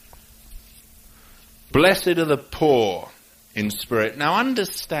 Blessed are the poor in spirit. Now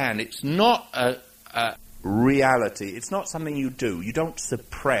understand, it's not reality. It's not something you do. You don't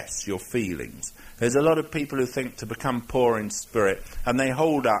suppress your feelings. There's a lot of people who think to become poor in spirit, and they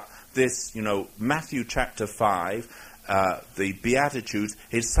hold up this, Matthew chapter 5, the Beatitudes,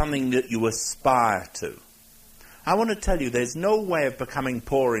 is something that you aspire to. I want to tell you, there's no way of becoming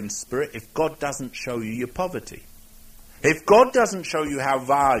poor in spirit if God doesn't show you your poverty. If God doesn't show you how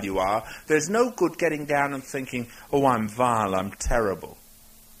vile you are, there's no good getting down and thinking, oh, I'm vile, I'm terrible.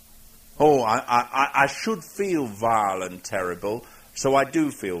 Oh, I should feel vile and terrible, so I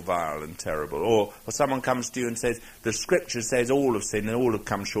do feel vile and terrible. Or someone comes to you and says, the scripture says all have sinned and all have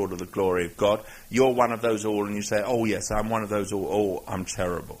come short of the glory of God. You're one of those all, and you say, oh yes, I'm one of those all. Oh, I'm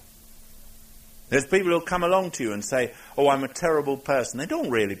terrible. There's people who'll come along to you and say, oh, I'm a terrible person. They don't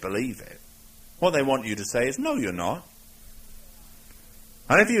really believe it. What they want you to say is, no, you're not.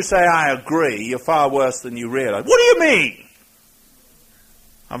 And if you say, I agree, you're far worse than you realise. What do you mean?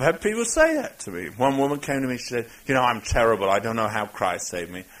 I've had people say that to me. One woman came to me, she said, I'm terrible. I don't know how Christ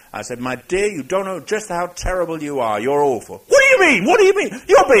saved me. I said, my dear, you don't know just how terrible you are. You're awful. What do you mean? What do you mean?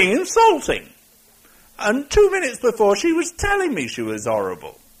 You're being insulting. And 2 minutes before, she was telling me she was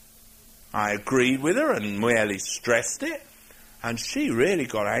horrible. I agreed with her and merely stressed it. And she really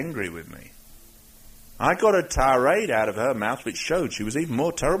got angry with me. I got a tirade out of her mouth which showed she was even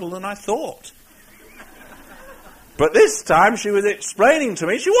more terrible than I thought. But this time she was explaining to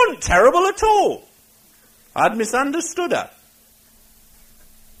me she wasn't terrible at all. I'd misunderstood her.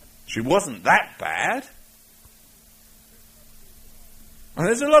 She wasn't that bad. And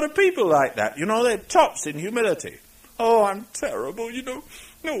there's a lot of people like that. They're tops in humility. Oh, I'm terrible,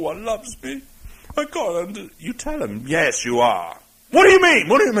 no one loves me. I can't You tell them, yes, you are. What do you mean?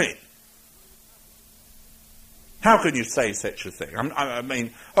 What do you mean? How can you say such a thing? I mean,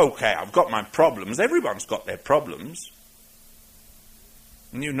 okay, I've got my problems. Everyone's got their problems.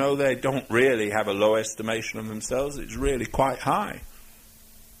 And they don't really have a low estimation of themselves. It's really quite high.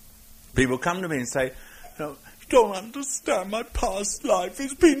 People come to me and say, you don't understand my past life.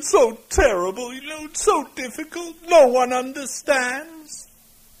 It's been so terrible, it's so difficult. No one understands.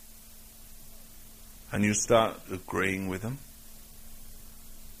 And you start agreeing with them.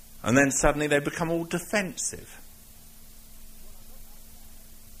 And then suddenly they become all defensive.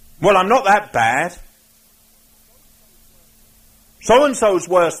 Well, I'm not that bad. So-and-so's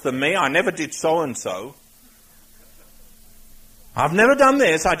worse than me. I never did so-and-so. I've never done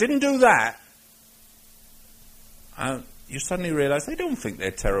this. I didn't do that. You suddenly realize they don't think they're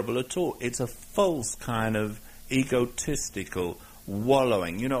terrible at all. It's a false kind of egotistical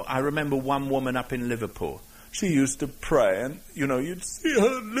wallowing. I remember one woman up in Liverpool. She used to pray and, you'd see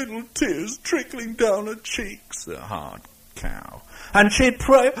her little tears trickling down her cheeks. A hard cow. And she'd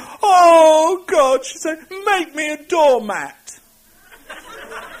pray, oh, God, she said, make me a doormat.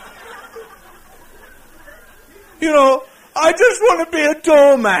 I just want to be a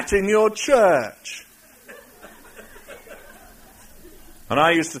doormat in your church. And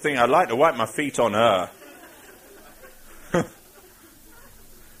I used to think I'd like to wipe my feet on her.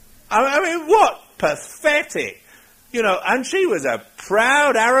 I mean, what pathetic. And she was a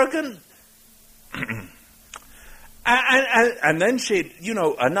proud, arrogant... And then she'd,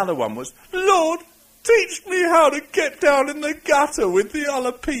 another one was, Lord, teach me how to get down in the gutter with the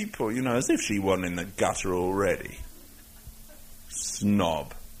other people. As if she wasn't in the gutter already.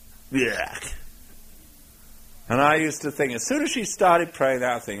 Snob. Yuck. And I used to think, as soon as she started praying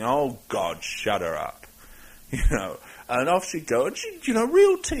that, I think, oh, God, shut her up. And off she'd go, and she,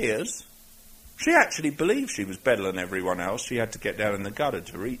 real tears. She actually believed she was better than everyone else. She had to get down in the gutter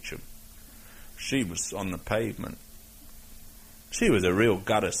to reach them. She was on the pavement. She was a real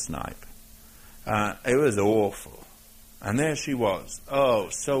gutter snipe. It was awful. And there she was. Oh,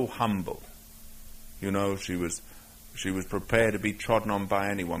 so humble. She was prepared to be trodden on by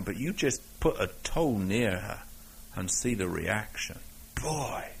anyone. But you just put a toe near her and see the reaction.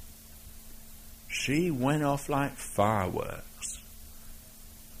 Boy, she went off like fireworks.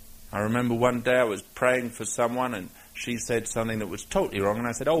 I remember one day I was praying for someone and she said something that was totally wrong. And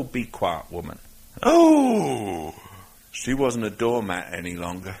I said, oh, be quiet, woman. Oh! She wasn't a doormat any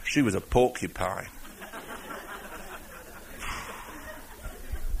longer. She was a porcupine.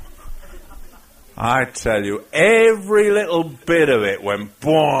 I tell you, every little bit of it went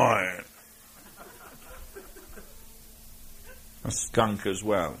boing. A skunk as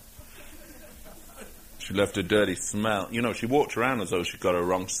well. She left a dirty smell. She walked around as though she got a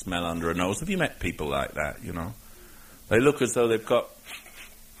wrong smell under her nose. Have you met people like that, They look as though they've got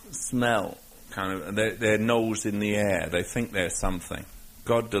smell. Kind of their nose in the air. They think they're something.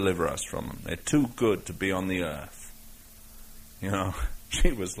 God deliver us from them. They're too good to be on the earth.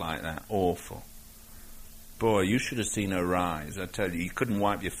 She was like that. Awful. Boy, you should have seen her rise. I tell you couldn't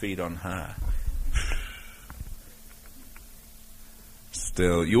wipe your feet on her.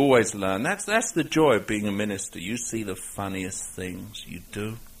 Still, you always learn. That's the joy of being a minister. You see the funniest things. You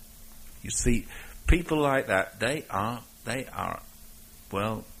do. You see people like that. They are,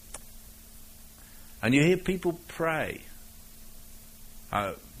 well, and you hear people pray.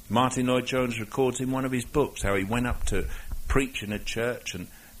 Martin Lloyd-Jones records in one of his books how he went up to preach in a church, and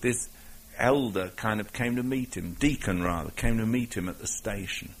this elder kind of came to meet him, deacon rather, came to meet him at the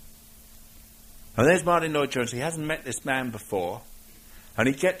station. And there's Martin Lloyd-Jones. He hasn't met this man before. And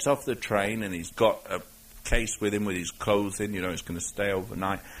he gets off the train and he's got a case with him with his clothes in, he's going to stay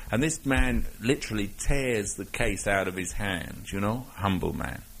overnight. And this man literally tears the case out of his hands, humble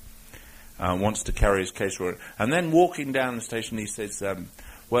man. Wants to carry his case forward. And then walking down the station he says,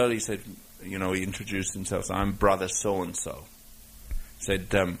 he introduced himself, so I'm brother so-and-so. Said,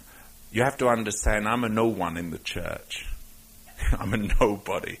 you have to understand, I'm a no one in the church. I'm a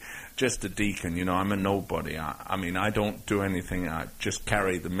nobody. Just a deacon, I'm a nobody. I don't do anything. I just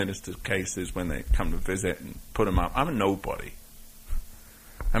carry the minister's cases when they come to visit and put them up. I'm a nobody.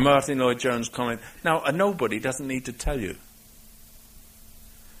 And Martin Lloyd-Jones commented, now, a nobody doesn't need to tell you.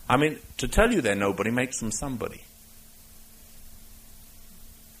 To tell you they're nobody makes them somebody.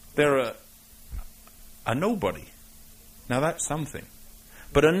 They're a nobody. Now, that's something.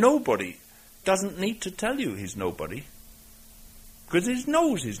 But a nobody doesn't need to tell you he's nobody. Because he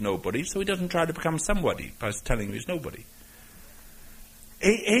knows he's nobody, so he doesn't try to become somebody by telling you he's nobody.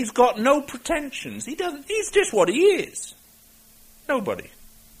 He's got no pretensions. He's just what he is. Nobody.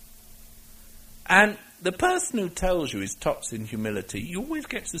 And the person who tells you he's tops in humility, you always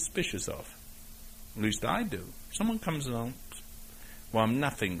get suspicious of. At least I do. Someone comes along, well, I'm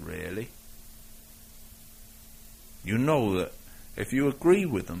nothing really. You know that if you agree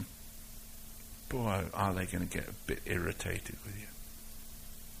with them, boy, are they going to get a bit irritated with you.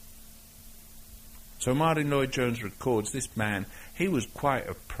 So Martin Lloyd-Jones records this man, he was quite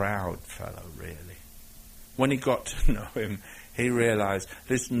a proud fellow, really. When he got to know him, he realized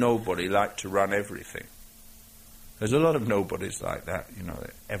this nobody liked to run everything. There's a lot of nobodies like that,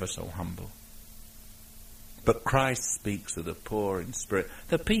 they're ever so humble. But Christ speaks of the poor in spirit,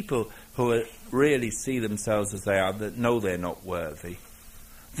 the people who really see themselves as they are, that know they're not worthy.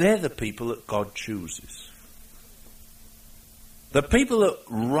 They're the people that God chooses. The people that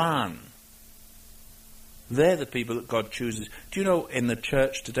run, they're the people that God chooses. Do you know, in the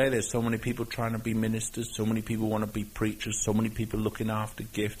church today, there's so many people trying to be ministers, so many people want to be preachers, so many people looking after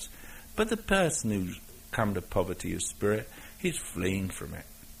gifts. But the person who's come to poverty of spirit, he's fleeing from it.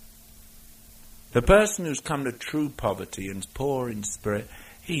 The person who's come to true poverty and is poor in spirit,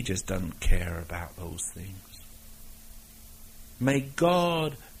 he just doesn't care about those things. May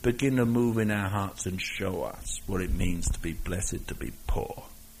God begin to move in our hearts and show us what it means to be blessed, to be poor.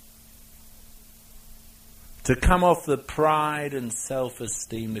 To come off the pride and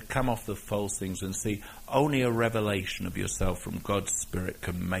self-esteem, to come off the false things and see only a revelation of yourself from God's Spirit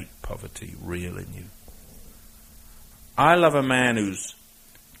can make poverty real in you. I love a man who's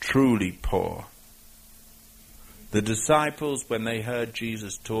truly poor. The disciples, when they heard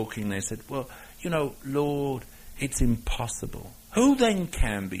Jesus talking, they said, well, Lord, it's impossible. Who then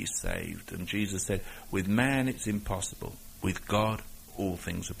can be saved? And Jesus said, with man it's impossible. With God, all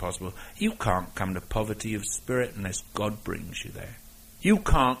things are possible. You can't come to poverty of spirit unless God brings you there. You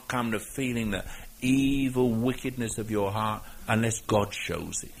can't come to feeling the evil wickedness of your heart unless God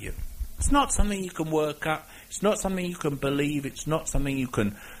shows it you. It's not something you can work up. It's not something you can believe. It's not something you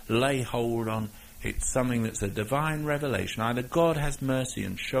can lay hold on. It's something that's a divine revelation. Either God has mercy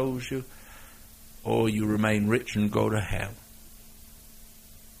and shows you, or you remain rich and go to hell.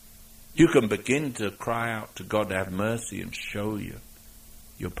 You can begin to cry out to God to have mercy and show you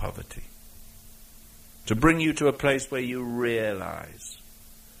your poverty. To bring you to a place where you realize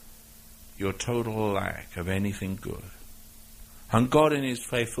your total lack of anything good. And God in His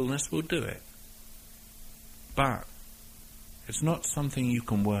faithfulness will do it. But it's not something you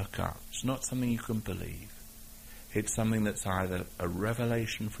can work up. It's not something you can believe. It's something that's either a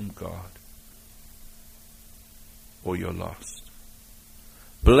revelation from God or you're lost.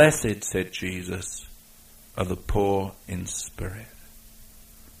 Blessed, said Jesus, are the poor in spirit,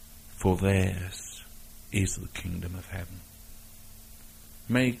 for theirs is the kingdom of heaven.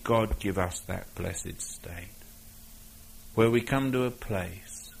 May God give us that blessed state, where we come to a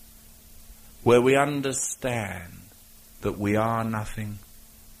place where we understand that we are nothing,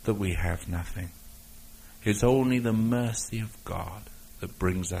 that we have nothing. It's only the mercy of God that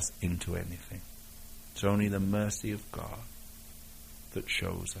brings us into anything. It's only the mercy of God that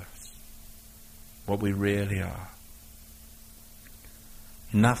shows us what we really are.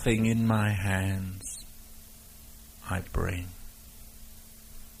 Nothing in my hands I bring,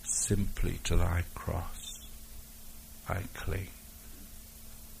 simply to thy cross I cling.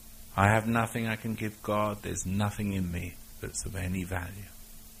 I have nothing I can give God. There's nothing in me that's of any value.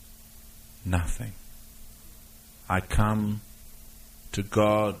 Nothing. I come to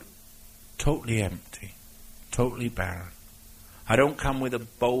God totally empty, totally barren. I don't come with a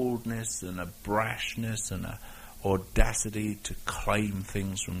boldness and a brashness and a audacity to claim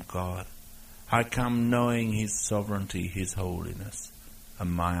things from God. I come knowing his sovereignty, his holiness,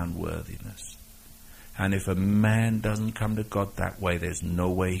 and my unworthiness. And if a man doesn't come to God that way, there's no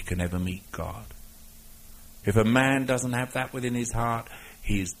way he can ever meet God. If a man doesn't have that within his heart,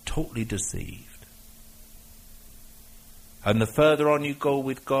 he is totally deceived. And the further on you go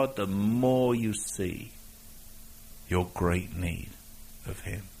with God, the more you see your great need of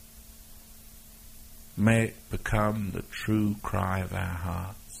him. May it become the true cry of our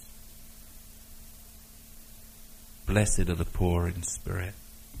hearts. Blessed are the poor in spirit,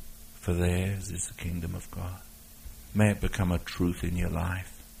 for theirs is the kingdom of God. May it become a truth in your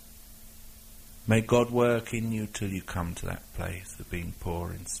life. May God work in you till you come to that place of being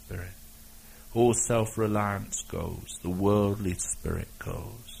poor in spirit. All self-reliance goes, the worldly spirit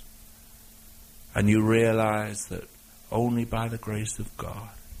goes. And you realize that only by the grace of God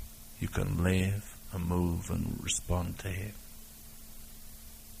you can live and move and respond to him.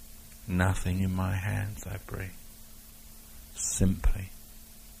 Nothing in my hands I bring, simply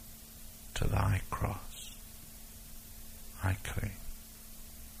to thy cross I cling.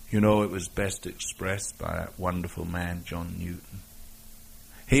 You know, it was best expressed by that wonderful man, John Newton.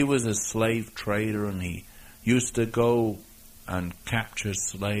 He was a slave trader, and he used to go and capture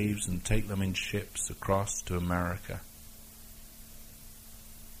slaves and take them in ships across to America.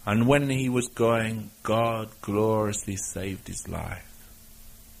 And when he was going, God gloriously saved his life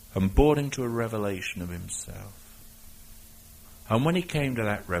and brought him to a revelation of himself. And when he came to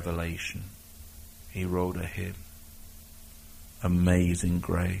that revelation, he wrote a hymn, Amazing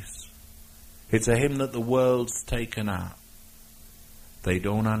Grace. It's a hymn that the world's taken up. They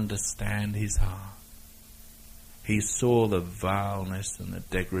don't understand his heart. He saw the vileness and the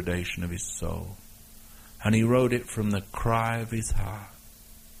degradation of his soul, and he wrote it from the cry of his heart.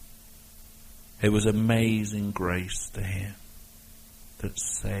 It was amazing grace to him that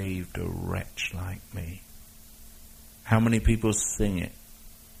saved a wretch like me. How many people sing it,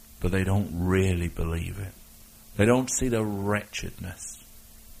 but they don't really believe it. They don't see the wretchedness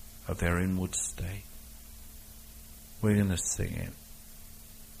of their inward state. We're going to sing it.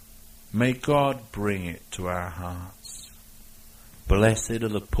 May God bring it to our hearts. Blessed are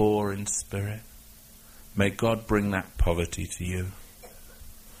the poor in spirit. May God bring that poverty to you,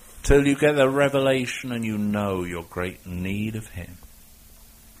 till you get the revelation and you know your great need of him.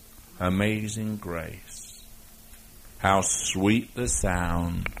 Amazing grace. How sweet the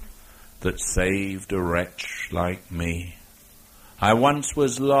sound that saved a wretch like me. I once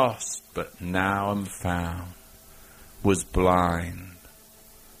was lost, but now am found. Was blind,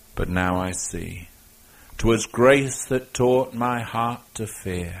 but now I see. 'Twas grace that taught my heart to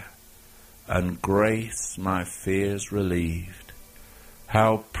fear, and grace my fears relieved.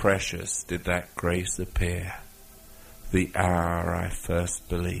 How precious did that grace appear, the hour I first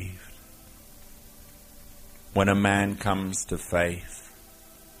believed. When a man comes to faith,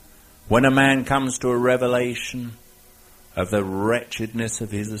 when a man comes to a revelation of the wretchedness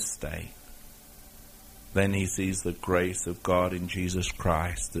of his estate, then he sees the grace of God in Jesus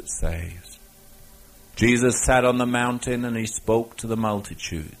Christ that saves. Jesus sat on the mountain and he spoke to the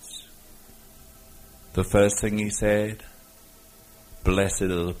multitudes. The first thing he said, blessed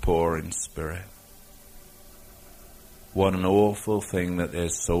are the poor in spirit. What an awful thing that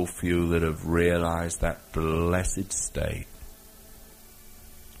there's so few that have realized that blessed state.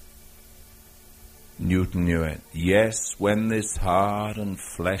 Newton knew it. Yes, when this heart and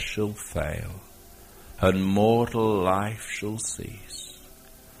flesh shall fail, and mortal life shall cease,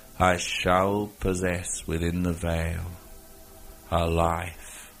 I shall possess within the veil a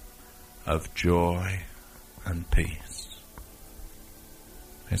life of joy and peace.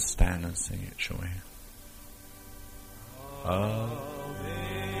 Let's stand and sing it, shall we?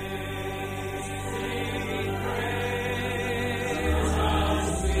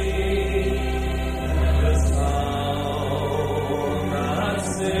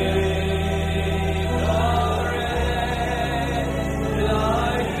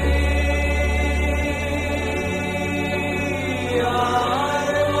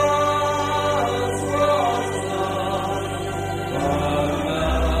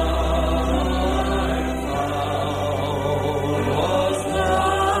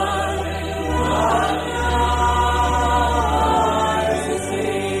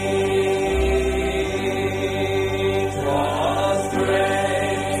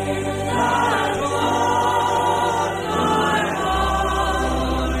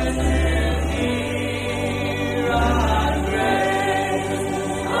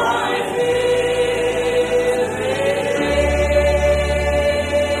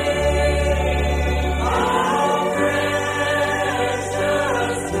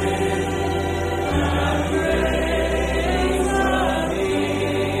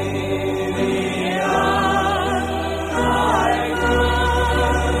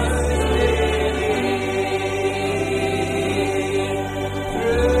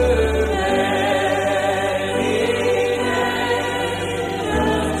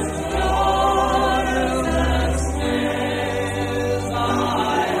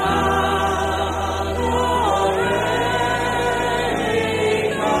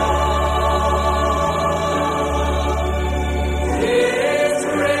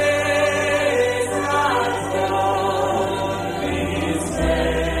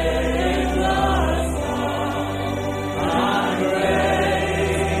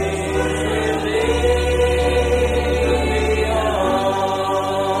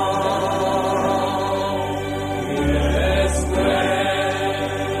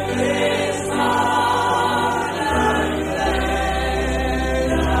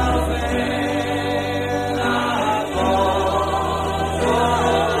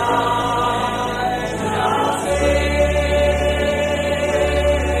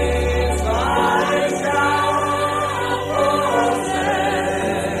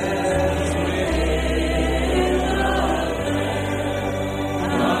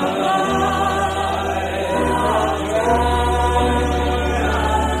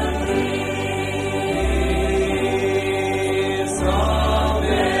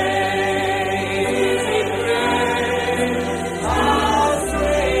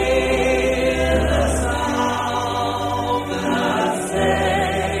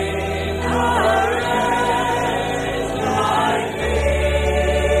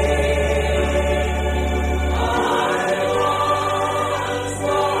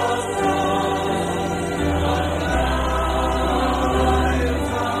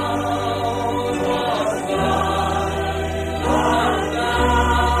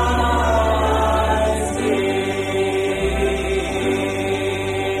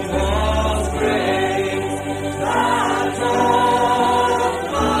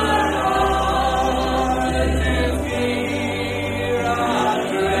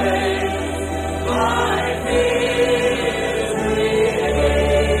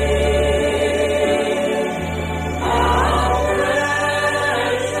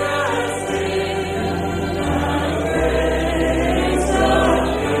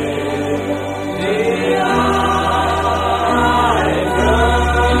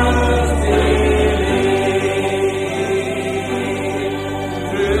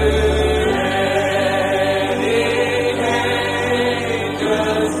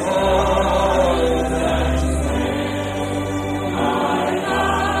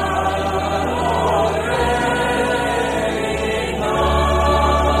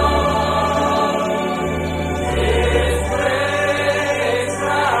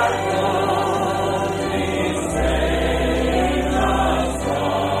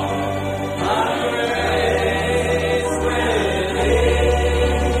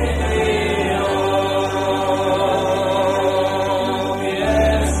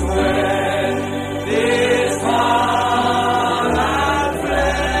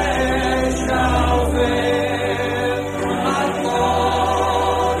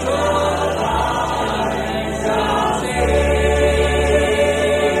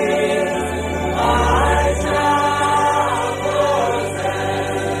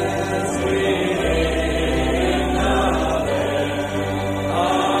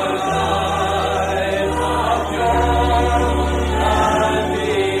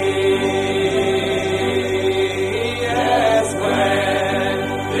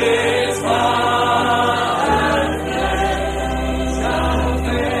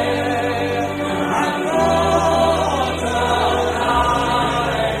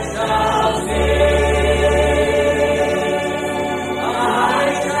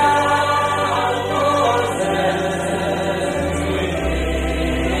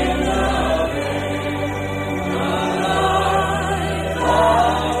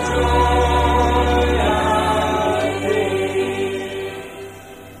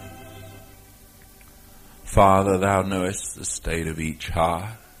 Father, thou knowest the state of each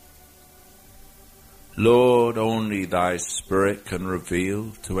heart. Lord, only thy Spirit can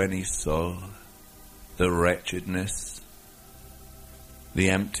reveal to any soul the wretchedness, the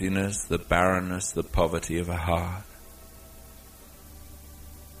emptiness, the barrenness, the poverty of a heart.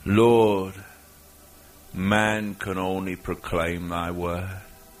 Lord, man can only proclaim thy word.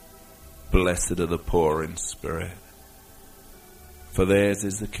 Blessed are the poor in spirit, for theirs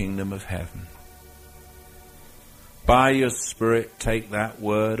is the kingdom of heaven. By your Spirit, take that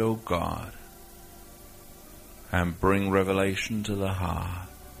word, O God, and bring revelation to the heart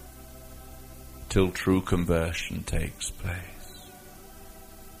till true conversion takes place,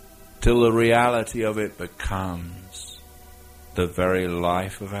 till the reality of it becomes the very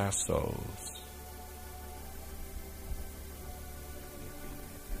life of our souls.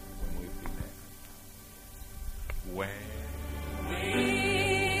 When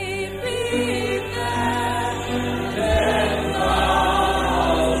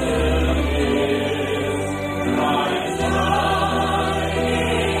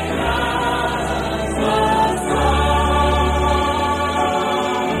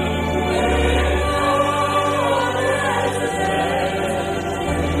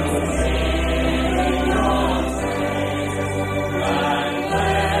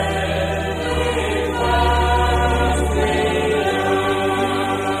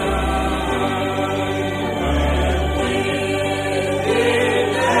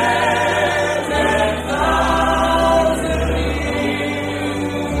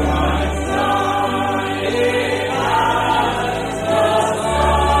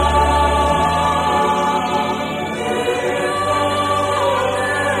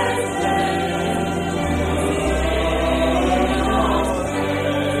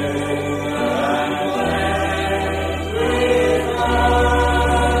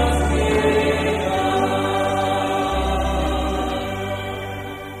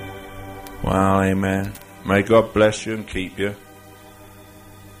amen. May God bless you and keep you.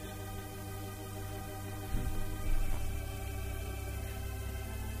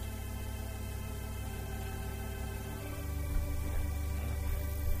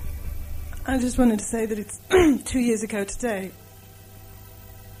 I just wanted to say that it's 2 years ago today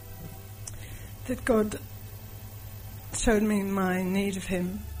that God showed me my need of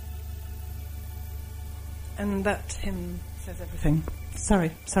Him, and that hymn says everything.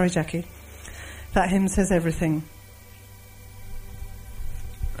 Sorry, Jackie. That hymn says everything.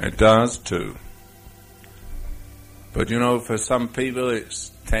 It does too. But you know, for some people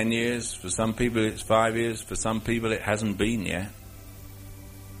it's 10 years, for some people it's 5 years, for some people it hasn't been yet.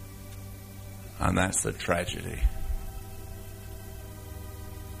 And that's the tragedy.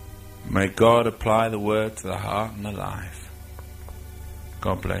 May God apply the word to the heart and the life.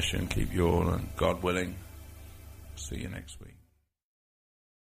 God bless you and keep you all, and God willing, see you next week.